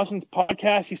hearing him on Austin's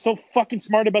podcast, he's so fucking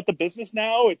smart about the business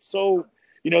now. It's so,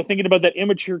 thinking about that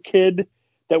immature kid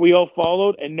that we all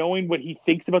followed and knowing what he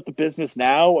thinks about the business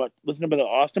now, listening to the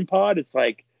Austin pod, it's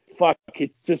like, fuck,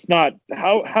 it's just not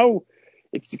how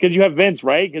it's because you have Vince,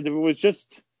 right? Because if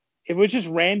it was just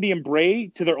Randy and Bray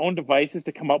to their own devices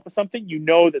to come up with something,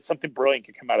 that something brilliant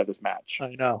could come out of this match.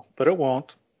 I know, but it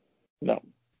won't. No.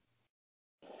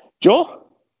 Joel,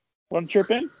 want to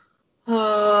chirp in? Oh,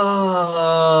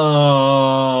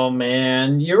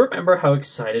 man. You remember how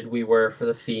excited we were for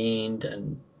The Fiend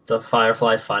and the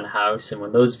Firefly Funhouse, and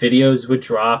when those videos would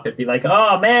drop, it'd be like,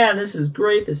 oh, man, this is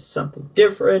great. This is something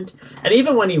different. And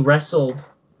even when he wrestled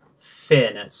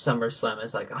Finn at SummerSlam,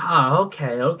 it's like,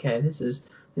 okay, this is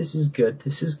good.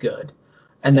 This is good.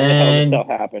 And then Hell in the Cell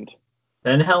happened.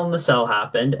 Then Hell in the Cell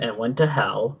happened and went to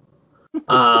hell.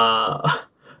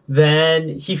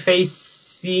 Then he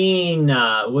faced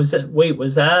Cena. Was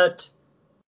that?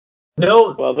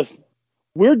 No. Well,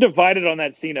 we're divided on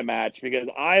that Cena match because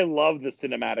I love the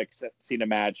cinematic Cena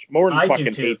match. Morton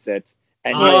fucking hates it,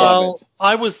 and you love it.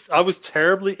 I was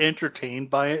terribly entertained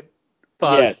by it.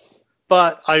 But, yes.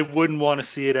 But I wouldn't want to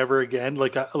see it ever again.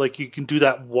 Like you can do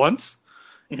that once.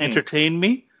 Entertain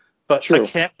me, but True. I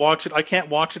can't watch it. I can't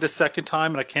watch it a second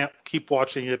time, and I can't keep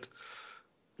watching it.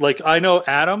 Like, I know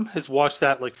Adam has watched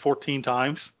that like 14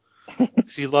 times.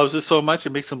 He loves it so much. It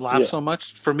makes him laugh so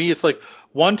much. For me, it's like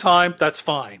one time, that's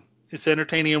fine. It's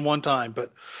entertaining in one time,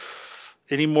 but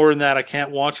any more than that, I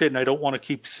can't watch it, and I don't want to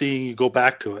keep seeing you go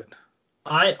back to it.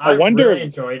 I wonder. Really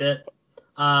enjoyed it.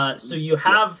 So you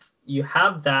have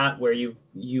that where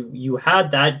you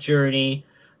had that journey.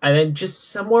 And then just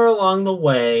somewhere along the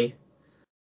way,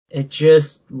 it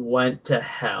just went to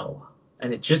hell.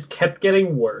 And it just kept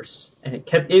getting worse. And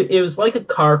it was like a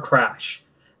car crash.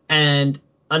 And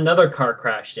another car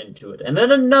crashed into it. And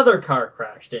then another car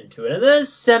crashed into it. And then a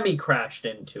semi crashed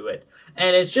into it.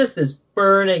 And it's just this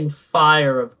burning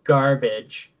fire of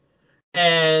garbage.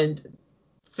 And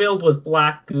filled with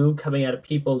black goo coming out of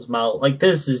people's mouth. Like,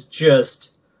 this is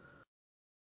just...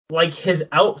 Like, his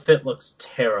outfit looks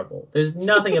terrible. There's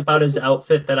nothing about his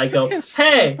outfit that I go,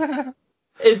 hey,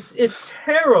 it's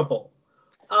terrible.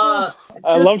 I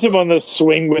loved him on the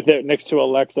swing with it next to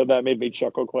Alexa. That made me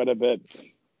chuckle quite a bit.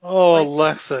 Oh, like,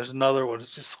 Alexa's another one.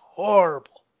 It's just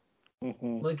horrible.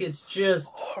 Mm-hmm. Like, it's just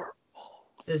horrible.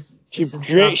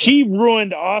 She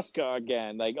ruined Asuka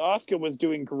again. Like, Asuka was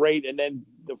doing great, and then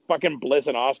the fucking Bliss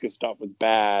and Asuka stuff was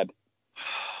bad.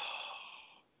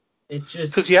 It's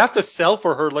just because you have to sell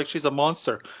for her like she's a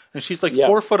monster, and she's like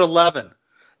 4'11",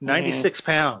 96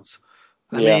 pounds.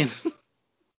 I mean,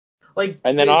 like,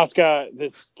 and then Asuka,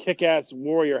 this kick-ass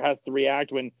warrior, has to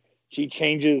react when she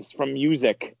changes from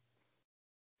music.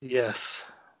 Yes,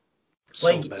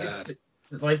 like, so bad.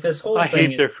 Like this whole I thing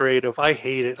hate their creative. I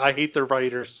hate it. I hate their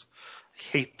writers. I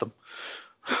hate them.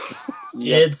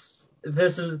 This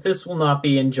will not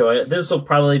be enjoyable. This will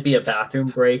probably be a bathroom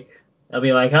break. I'll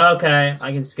be like, okay,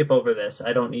 I can skip over this.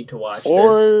 I don't need to watch this.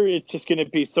 Or it's just going to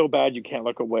be so bad you can't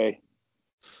look away.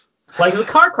 Like the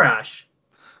car crash.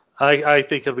 I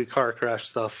think it'll be car crash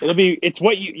stuff. It's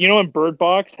what you know in Bird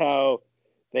Box, how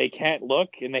they can't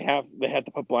look and they have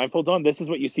to put blindfolds on. This is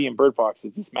what you see in Bird Box.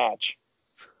 It's this match.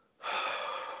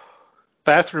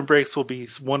 Bathroom breaks will be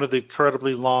one of the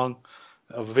incredibly long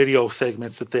video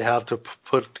segments that they have to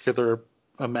put together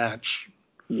a match.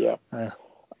 Yeah.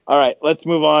 All right, let's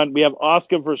move on. We have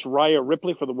Asuka versus Rhea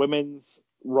Ripley for the Women's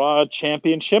Raw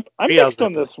Championship. I'm mixed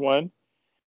on this one.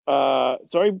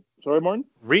 Sorry, Martin?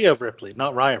 Rhea Ripley,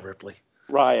 not Rhea Ripley.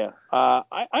 Rhea.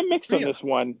 I'm mixed on this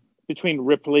one between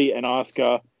Ripley and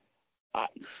Asuka.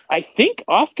 I think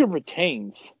Asuka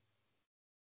retains.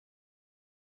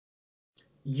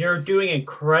 You're doing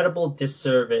incredible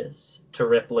disservice to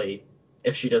Ripley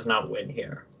if she does not win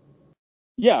here.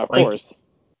 Yeah, of course.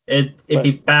 It'd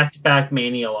be back-to-back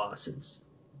Mania losses.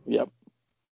 Yep.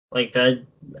 Like that.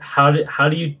 How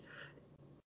do you,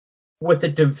 with a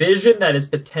division that is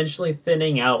potentially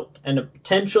thinning out and a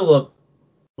potential of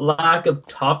lack of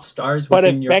top stars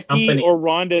within your company? But if Becky or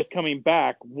Ronda is coming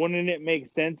back, wouldn't it make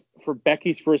sense for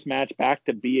Becky's first match back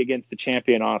to be against the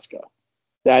champion Asuka?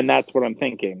 And that's what I'm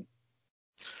thinking.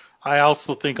 I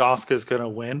also think Asuka is going to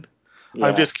win. Yeah.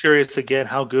 I'm just curious again,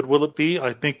 how good will it be?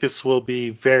 I think this will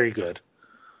be very good.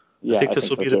 Yeah, I think this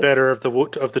will be the better of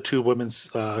the two women's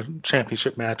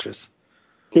championship matches.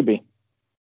 Could be.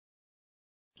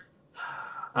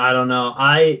 I don't know.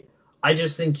 I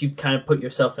just think you kind of put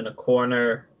yourself in a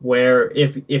corner where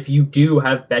if you do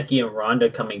have Becky and Ronda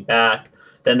coming back,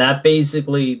 then that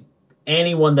basically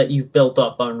anyone that you've built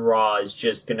up on Raw is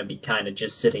just going to be kind of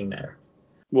just sitting there.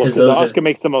 Well, because Asuka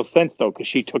makes the most sense, though, because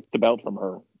she took the belt from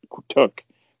her. Took,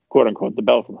 quote-unquote, the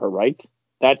belt from her, right?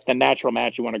 That's the natural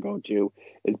match you want to go to,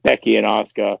 is Becky and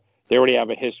Asuka. They already have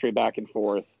a history back and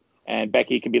forth. And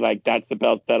Becky can be like, that's the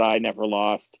belt that I never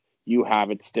lost. You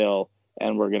have it still.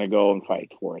 And we're going to go and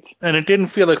fight for it. And it didn't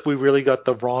feel like we really got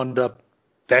the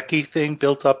Ronda-Becky thing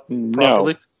built up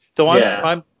properly. Though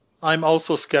I'm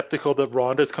also skeptical that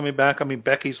Ronda's coming back. I mean,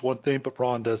 Becky's one thing, but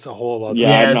Ronda's a whole other.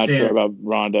 Yeah, I'm not sure about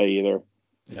Ronda either.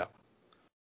 Yeah.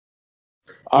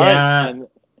 All right.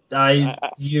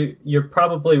 You're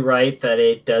probably right that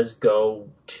it does go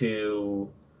to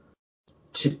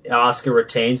Asuka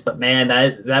retains, but man,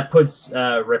 that puts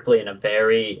Ripley in a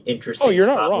very interesting spot. Oh, you're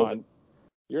not wrong.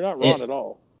 You're not wrong at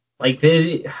all. Like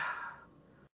it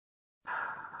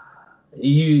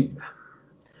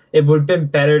would have been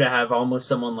better to have almost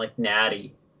someone like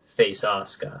Natty face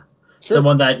Asuka. Sure,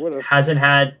 someone that hasn't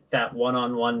had that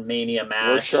one-on-one Mania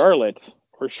match. Or Charlotte.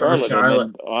 And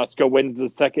then Asuka wins the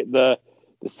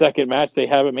second match they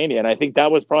have at Mania. And I think that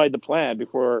was probably the plan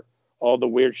before all the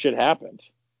weird shit happened.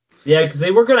 Yeah, because they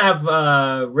were going to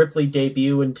have Ripley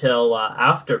debut until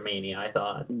after Mania, I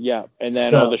thought. Yeah, and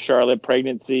then all the Charlotte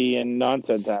pregnancy and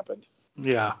nonsense happened.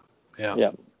 Yeah.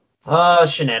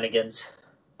 Shenanigans.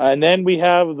 And then we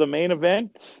have the main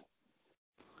event.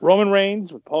 Roman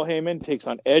Reigns with Paul Heyman takes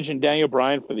on Edge and Daniel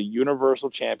Bryan for the Universal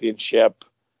Championship.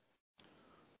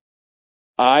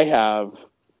 I have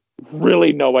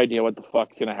really no idea what the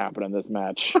fuck's going to happen in this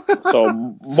match.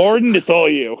 So, Morton, it's all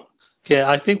you. Yeah,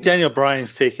 I think Daniel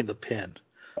Bryan's taking the pin.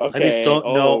 Okay. I just don't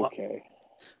know. Okay.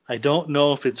 I don't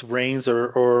know if it's Reigns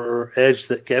or Edge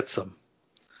that gets him.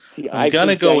 See, I'm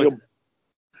gonna go with.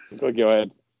 Go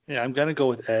ahead. Yeah, I'm gonna go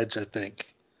with Edge, I think.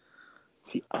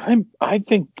 See, I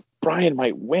think Bryan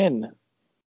might win,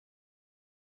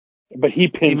 but he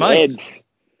pins Edge.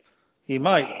 He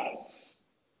might.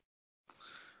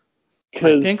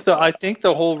 I think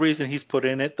the whole reason he's put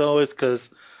in it though is because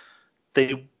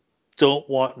they don't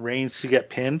want Reigns to get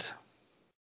pinned.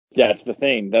 That's the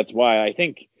thing. That's why I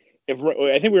think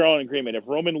we're all in agreement. If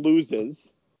Roman loses,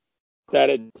 that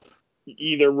it's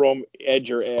either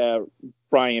Edge or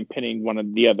Bryan pinning one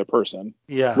of the other person.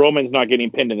 Yeah. Roman's not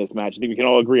getting pinned in this match. I think we can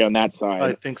all agree on that side.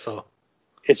 I think so.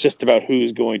 It's just about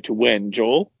who's going to win.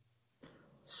 Joel?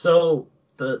 So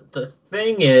the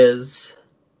thing is,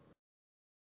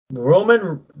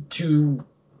 Roman to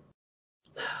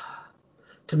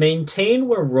maintain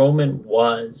where Roman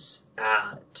was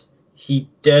at, he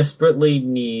desperately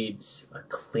needs a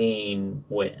clean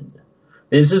win.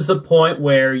 This is the point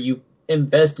where you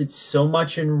invested so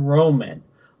much in Roman.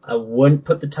 I wouldn't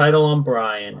put the title on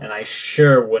Bryan, and I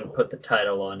sure wouldn't put the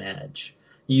title on Edge.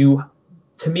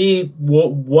 To me,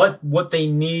 what they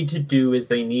need to do is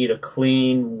they need a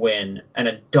clean win and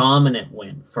a dominant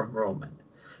win from Roman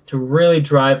to really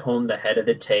drive home the head of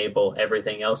the table,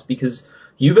 everything else, because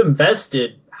you've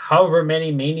invested however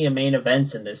many Mania main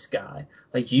events in this guy.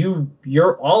 Like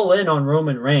you're all in on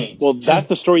Roman Reigns. Well, that's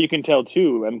the story you can tell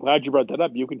too. I'm glad you brought that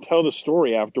up. You can tell the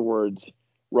story afterwards.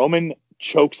 Roman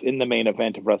chokes in the main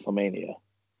event of WrestleMania.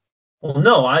 Well,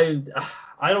 no, I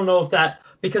don't know if that,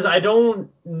 because I don't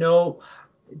know.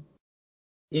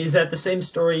 Is that the same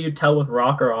story you tell with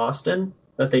Rock or Austin,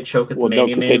 that they choke at the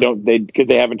Mania? Well, no, because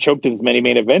they haven't choked in as many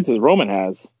main events as Roman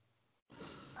has.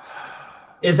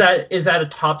 Is that a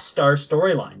top star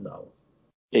storyline though?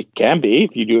 It can be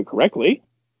if you do it correctly.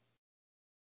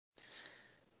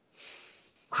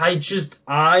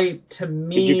 To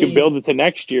me, you can build it to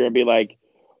next year and be like,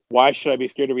 why should I be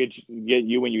scared to get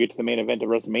you when you get to the main event of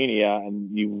WrestleMania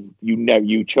and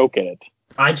you choke at it?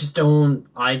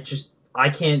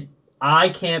 I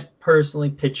can't personally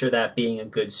picture that being a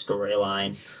good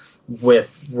storyline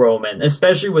with Roman,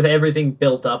 especially with everything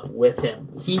built up with him.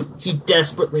 He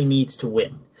desperately needs to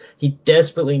win.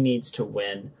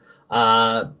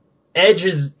 Edge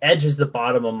is the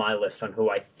bottom of my list on who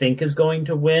I think is going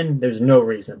to win. There's no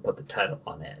reason to put the title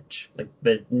on Edge.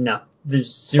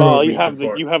 There's zero reason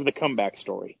for it. You have the comeback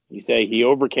story. You say he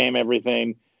overcame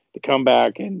everything to come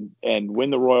back and win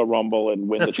the Royal Rumble and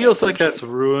win. It feels like that's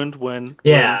ruined when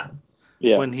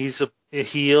he's a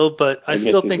heel, but I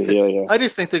still think I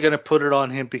just think they're going to put it on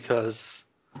him because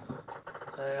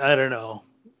I don't know.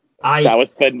 That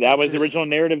was the original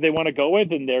narrative they want to go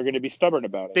with, and they're going to be stubborn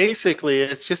about it. Basically,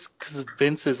 it's just because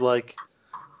Vince is like,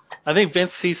 I think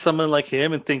Vince sees someone like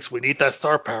him and thinks we need that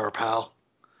star power, pal.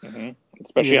 Mm-hmm.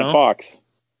 Especially on Fox.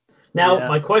 Now,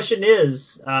 my question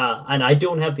is, and I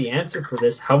don't have the answer for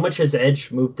this, how much has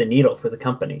Edge moved the needle for the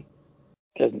company?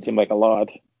 Doesn't seem like a lot.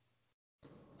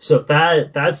 So if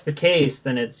that's the case,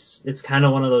 then it's kind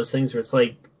of one of those things where it's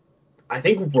like, I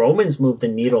think Roman's moved the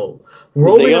needle.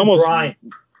 Roman and Bryan.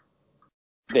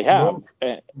 They have.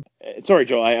 Sorry,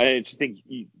 Joe. I just think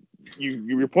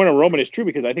your point on Roman is true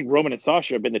because I think Roman and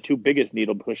Sasha have been the two biggest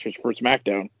needle pushers for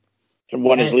SmackDown, and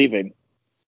one is leaving.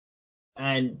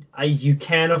 And you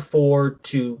can't afford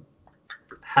to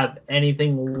have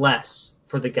anything less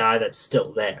for the guy that's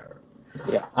still there.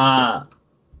 Yeah.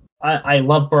 I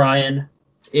love Bryan.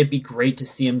 It'd be great to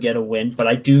see him get a win, but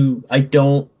I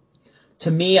don't. To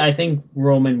me, I think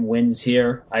Roman wins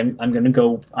here.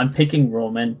 I'm picking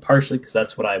Roman partially because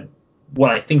that's what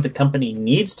I think the company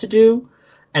needs to do,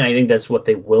 and I think that's what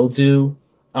they will do.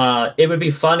 It would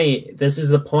be funny. This is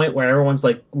the point where everyone's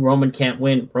like, Roman can't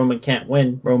win, Roman can't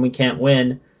win, Roman can't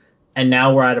win, and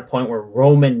now we're at a point where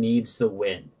Roman needs the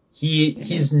win.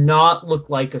 He's not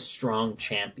looked like a strong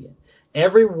champion.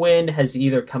 Every win has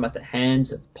either come at the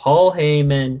hands of Paul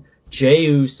Heyman, Jey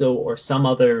Uso, or some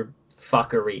other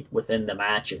fuckery within the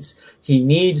matches. He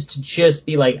needs to just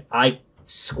be like, I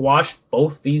squashed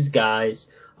both these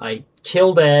guys. I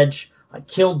killed Edge. I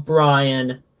killed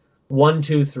Bryan. 1,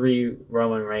 2, 3,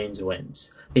 Roman Reigns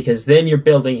wins. Because then you're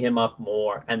building him up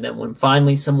more. And then when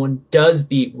finally someone does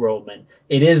beat Roman,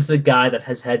 it is the guy that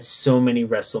has had so many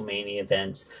WrestleMania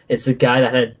events. It's the guy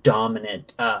that had a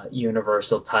dominant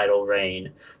Universal title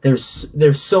reign.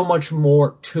 There's so much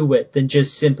more to it than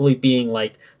just simply being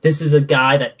like, this is a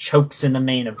guy that chokes in the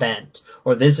main event.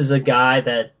 Or this is a guy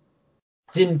that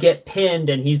didn't get pinned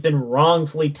and he's been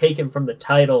wrongfully taken from the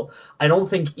title. I don't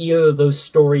think either of those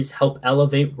stories help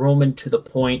elevate Roman to the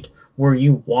point where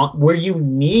you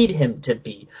need him to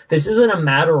be. This isn't a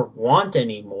matter of want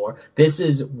anymore. This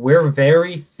is, we're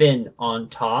very thin on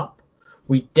top.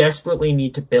 We desperately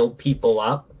need to build people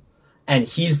up. and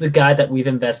he's the guy that we've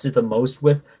invested the most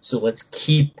with, so let's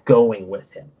keep going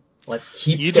with him. Let's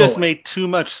keep You going. just made too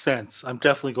much sense. I'm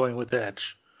definitely going with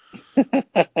Edge.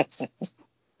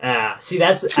 See,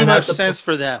 that's Too much sense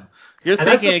for them. You're and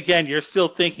thinking again. You're still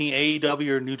thinking AEW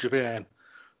or New Japan.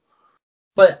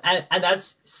 But and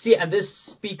this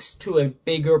speaks to a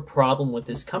bigger problem with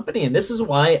this company, and this is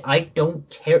why I don't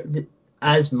care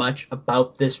as much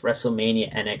about this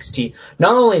WrestleMania NXT.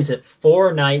 Not only is it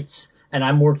 4 nights, and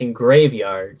I'm working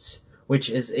graveyards, which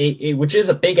is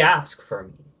a big ask for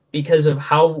me because of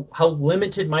how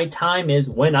limited my time is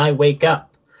when I wake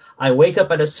up. I wake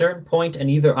up at a certain point, and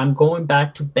either I'm going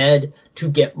back to bed to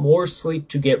get more sleep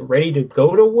to get ready to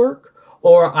go to work,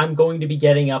 or I'm going to be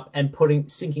getting up and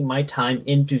sinking my time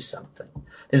into something.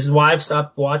 This is why I've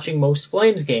stopped watching most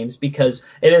Flames games, because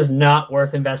it is not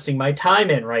worth investing my time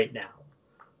in right now.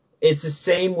 It's the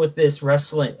same with this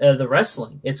wrestling, the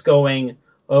wrestling. It's going,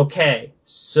 okay,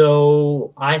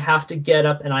 so I have to get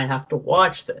up and I have to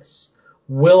watch this.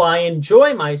 Will I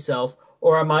enjoy myself,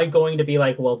 or am I going to be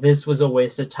like, well, this was a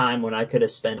waste of time when I could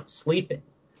have spent sleeping?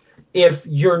 If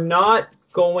you're not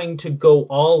going to go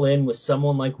all in with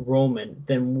someone like Roman,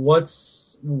 then what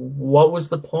was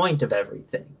the point of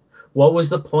everything? What was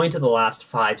the point of the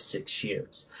last 5-6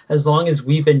 years? As long as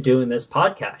we've been doing this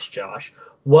podcast, Josh,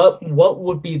 what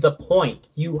would be the point?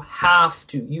 You have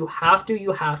to.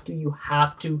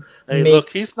 Hey, look,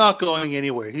 he's not going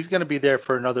anywhere. He's going to be there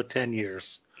for another 10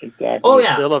 years. Exactly. Oh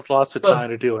yeah, they'll have lots of time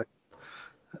to do it.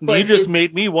 You just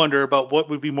made me wonder about what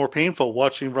would be more painful,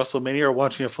 watching WrestleMania or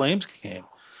watching a Flames game.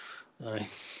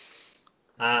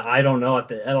 I don't know.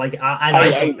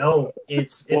 I don't know.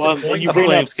 It's a point. A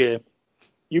Flames game.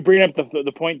 You bring up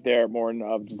the point there, Morton,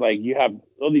 of just like you have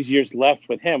all these years left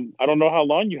with him. I don't know how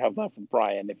long you have left with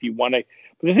Bryan. If you want to,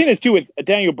 but the thing is too with a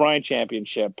Daniel Bryan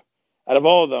championship, out of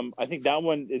all of them, I think that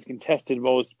one is contested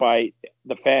most by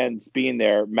the fans being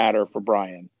there matter for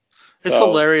Bryan. It's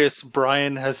hilarious.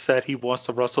 Bryan has said he wants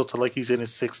to wrestle till like he's in his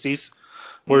 60s,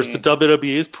 whereas the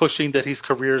WWE is pushing that his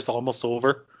career is almost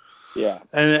over. Yeah.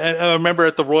 And I remember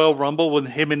at the Royal Rumble when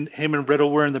him and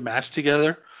Riddle were in the match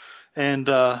together, and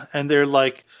they're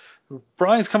like,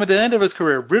 Bryan's coming to the end of his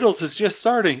career. Riddle's is just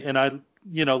starting. And I,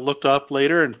 looked up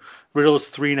later, and Riddle is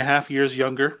 3.5 years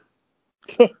younger.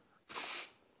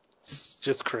 It's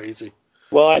just crazy.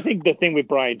 Well, I think the thing with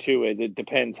Bryan too is it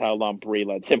depends how long Brie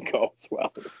lets him go as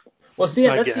well. Well, see,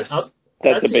 that's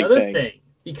the other thing.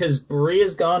 Because Brie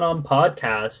has gone on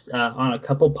on a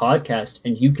couple podcasts,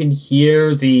 and you can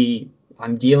hear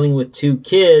I'm dealing with 2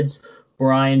 kids,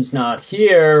 Bryan's not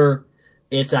here,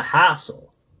 it's a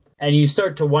hassle. And you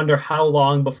start to wonder how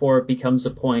long before it becomes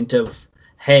a point of,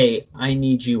 hey, I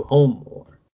need you home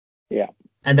more. Yeah.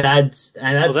 And that's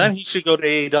well, then he should go to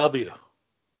AEW.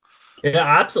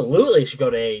 Yeah, absolutely should go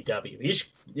to AEW. He should,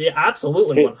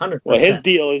 absolutely 100%. Well, his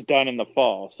deal is done in the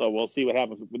fall, so we'll see what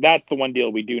happens. That's the one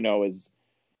deal we do know is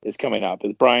coming up.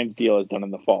 Is Bryan's deal is done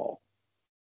in the fall,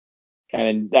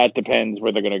 and that depends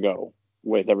where they're going to go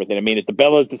with everything. I mean, if the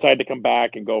Bellas decide to come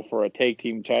back and go for a tag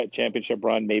team championship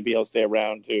run, maybe he'll stay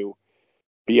around to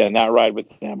be on that ride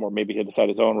with them, or maybe he'll decide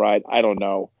his own ride. I don't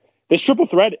know. This triple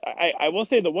threat, I will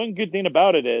say the one good thing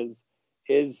about it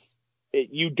is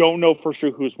you don't know for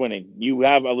sure who's winning. You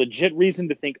have a legit reason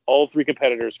to think all 3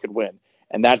 competitors could win,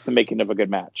 and that's the making of a good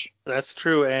match. That's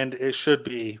true, and it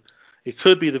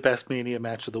could be the best Mania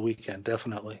match of the weekend,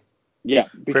 definitely. Yeah,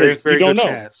 very, because very you don't good know.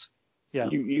 chance. Yeah.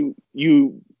 You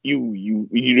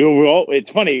know,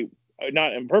 it's funny,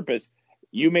 not on purpose.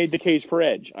 You made the case for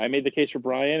Edge. I made the case for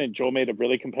Bryan, and Joe made a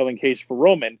really compelling case for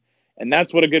Roman, and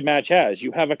that's what a good match has.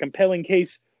 You have a compelling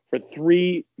case for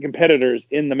 3 competitors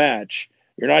in the match.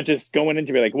 You're not just going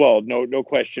into be like, well, no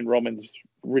question, Roman's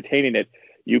retaining it.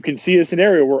 You can see a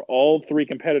scenario where all 3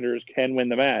 competitors can win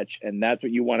the match, and that's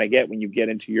what you want to get when you get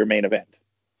into your main event.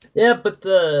 Yeah, but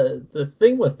the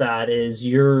thing with that is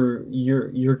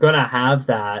you're gonna have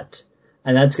that,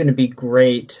 and that's gonna be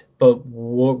great. But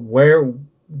where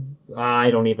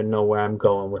I don't even know where I'm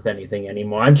going with anything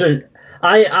anymore. Good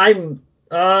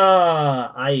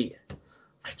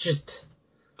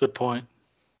point.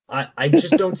 I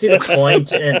just don't see the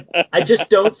point, and I just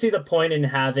don't see the point in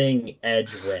having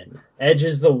Edge win. Edge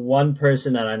is the one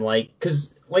person that I'm like,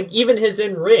 because like even his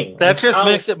in ring, that just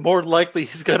makes it more likely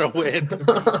he's gonna win.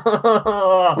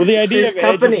 Well, the idea of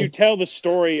Edge is you tell the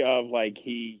story of like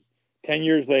 10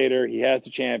 years later he has the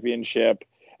championship,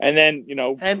 and then who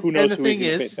knows. And the thing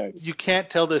is, you can't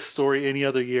tell this story any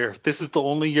other year. This is the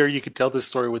only year you can tell this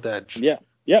story with Edge. Yeah,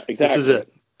 exactly. This is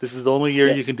it. This is the only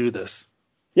year you can do this.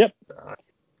 Yep.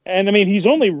 And I mean, he's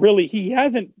only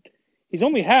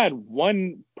had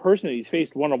one person that he's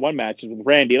faced one-on-one matches with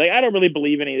Randy. Like, I don't really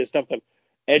believe any of this stuff that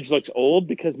Edge looks old,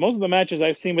 because most of the matches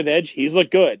I've seen with Edge, he's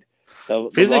looked good. The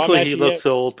Physically, he looks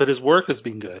old, but his work has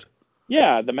been good.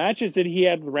 Yeah, the matches that he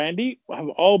had with Randy have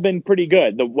all been pretty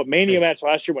good. The Mania match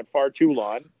last year went far too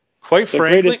long. Quite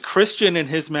frankly, Christian in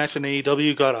his match in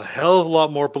AEW got a hell of a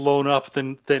lot more blown up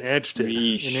than Edge did in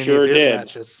any of his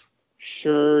matches.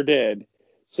 Sure did.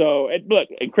 So, look,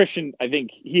 and Christian, I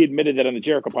think he admitted that on the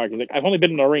Jericho podcast. Like, I've only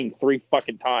been in the ring 3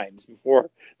 fucking times before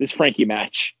this Frankie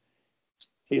match.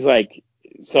 He's like,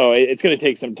 so it's going to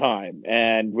take some time.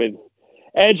 And with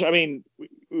Edge, I mean,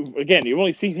 again, you've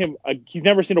only seen him, you've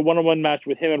never seen a one-on-one match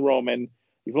with him and Roman.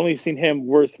 You've only seen him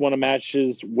worth one of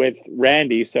matches with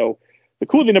Randy. So the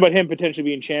cool thing about him potentially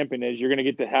being champion is you're going to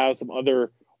get to have some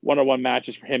other one-on-one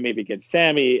matches for him, maybe against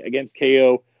Sammy, against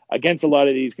KO, against a lot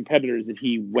of these competitors that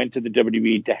he went to the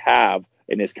WWE to have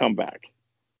in his comeback.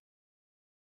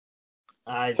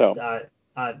 I'm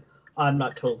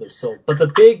not totally sold. But the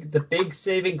big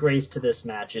saving grace to this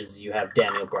match is you have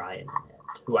Daniel Bryan in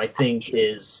it, who I think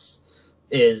is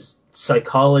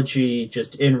psychology,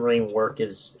 just in-ring work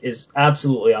is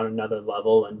absolutely on another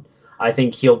level, and I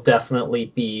think he'll definitely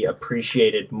be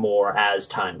appreciated more as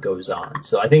time goes on.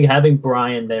 So I think having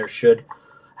Bryan there should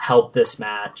help this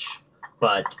match,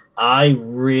 but I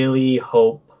really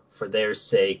hope, for their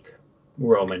sake,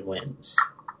 Roman wins.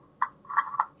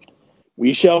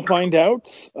 We shall find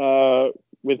out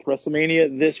with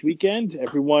WrestleMania this weekend.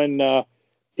 Everyone,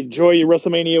 enjoy your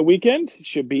WrestleMania weekend. It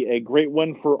should be a great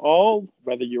one for all,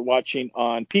 whether you're watching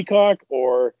on Peacock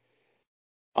or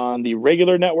on the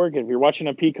regular network. If you're watching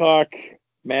on Peacock,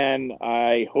 man,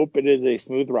 I hope it is a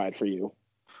smooth ride for you.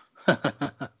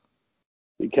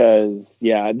 Because,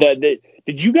 yeah, what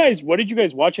did you guys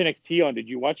watch NXT on? Did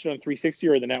you watch it on 360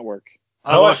 or the network?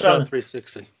 I watched it on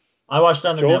 360. I watched it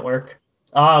on the network.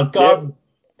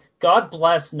 God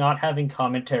bless not having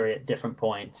commentary at different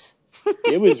points.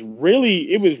 It was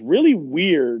really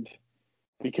weird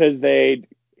because they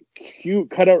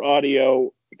cut out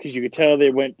audio because you could tell they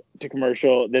went to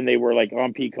commercial. Then they were like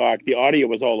on Peacock. The audio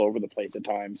was all over the place at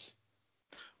times.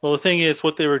 Well, the thing is,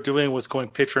 what they were doing was going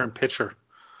picture in picture.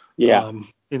 Yeah.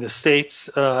 In the States,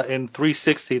 in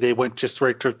 360, they went just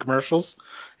right to commercials.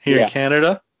 Here in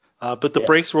Canada. But the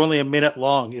breaks were only a minute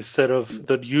long instead of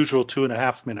the usual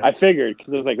 2.5 minutes. I figured,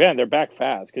 because I was like, man, they're back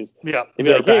fast. Because they'd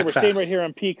be like, hey, we're staying right here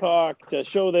on Peacock to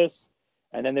show this.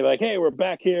 And then they're like, hey, we're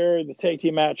back here in the tag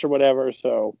team match or whatever.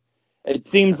 So it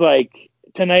seems like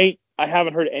tonight, I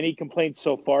haven't heard any complaints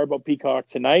so far about Peacock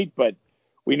tonight, but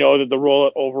we know that the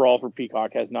rollout overall for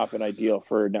Peacock has not been ideal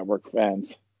for network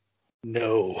fans.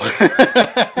 No,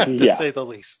 to say the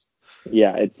least.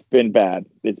 Yeah, it's been bad.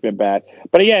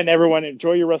 But again, everyone,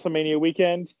 enjoy your WrestleMania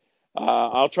weekend.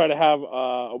 I'll try to have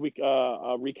a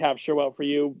recap show out for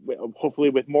you,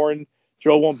 hopefully with Morton.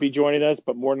 Joe won't be joining us,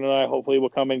 but Morton and I hopefully will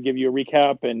come and give you a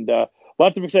recap. And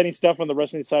lots of exciting stuff on the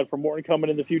wrestling side for Morton coming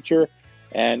in the future.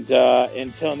 And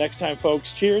until next time,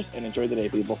 folks, cheers and enjoy the day,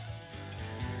 people.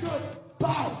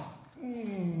 Goodbye.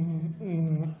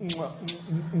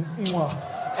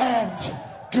 And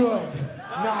good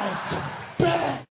night.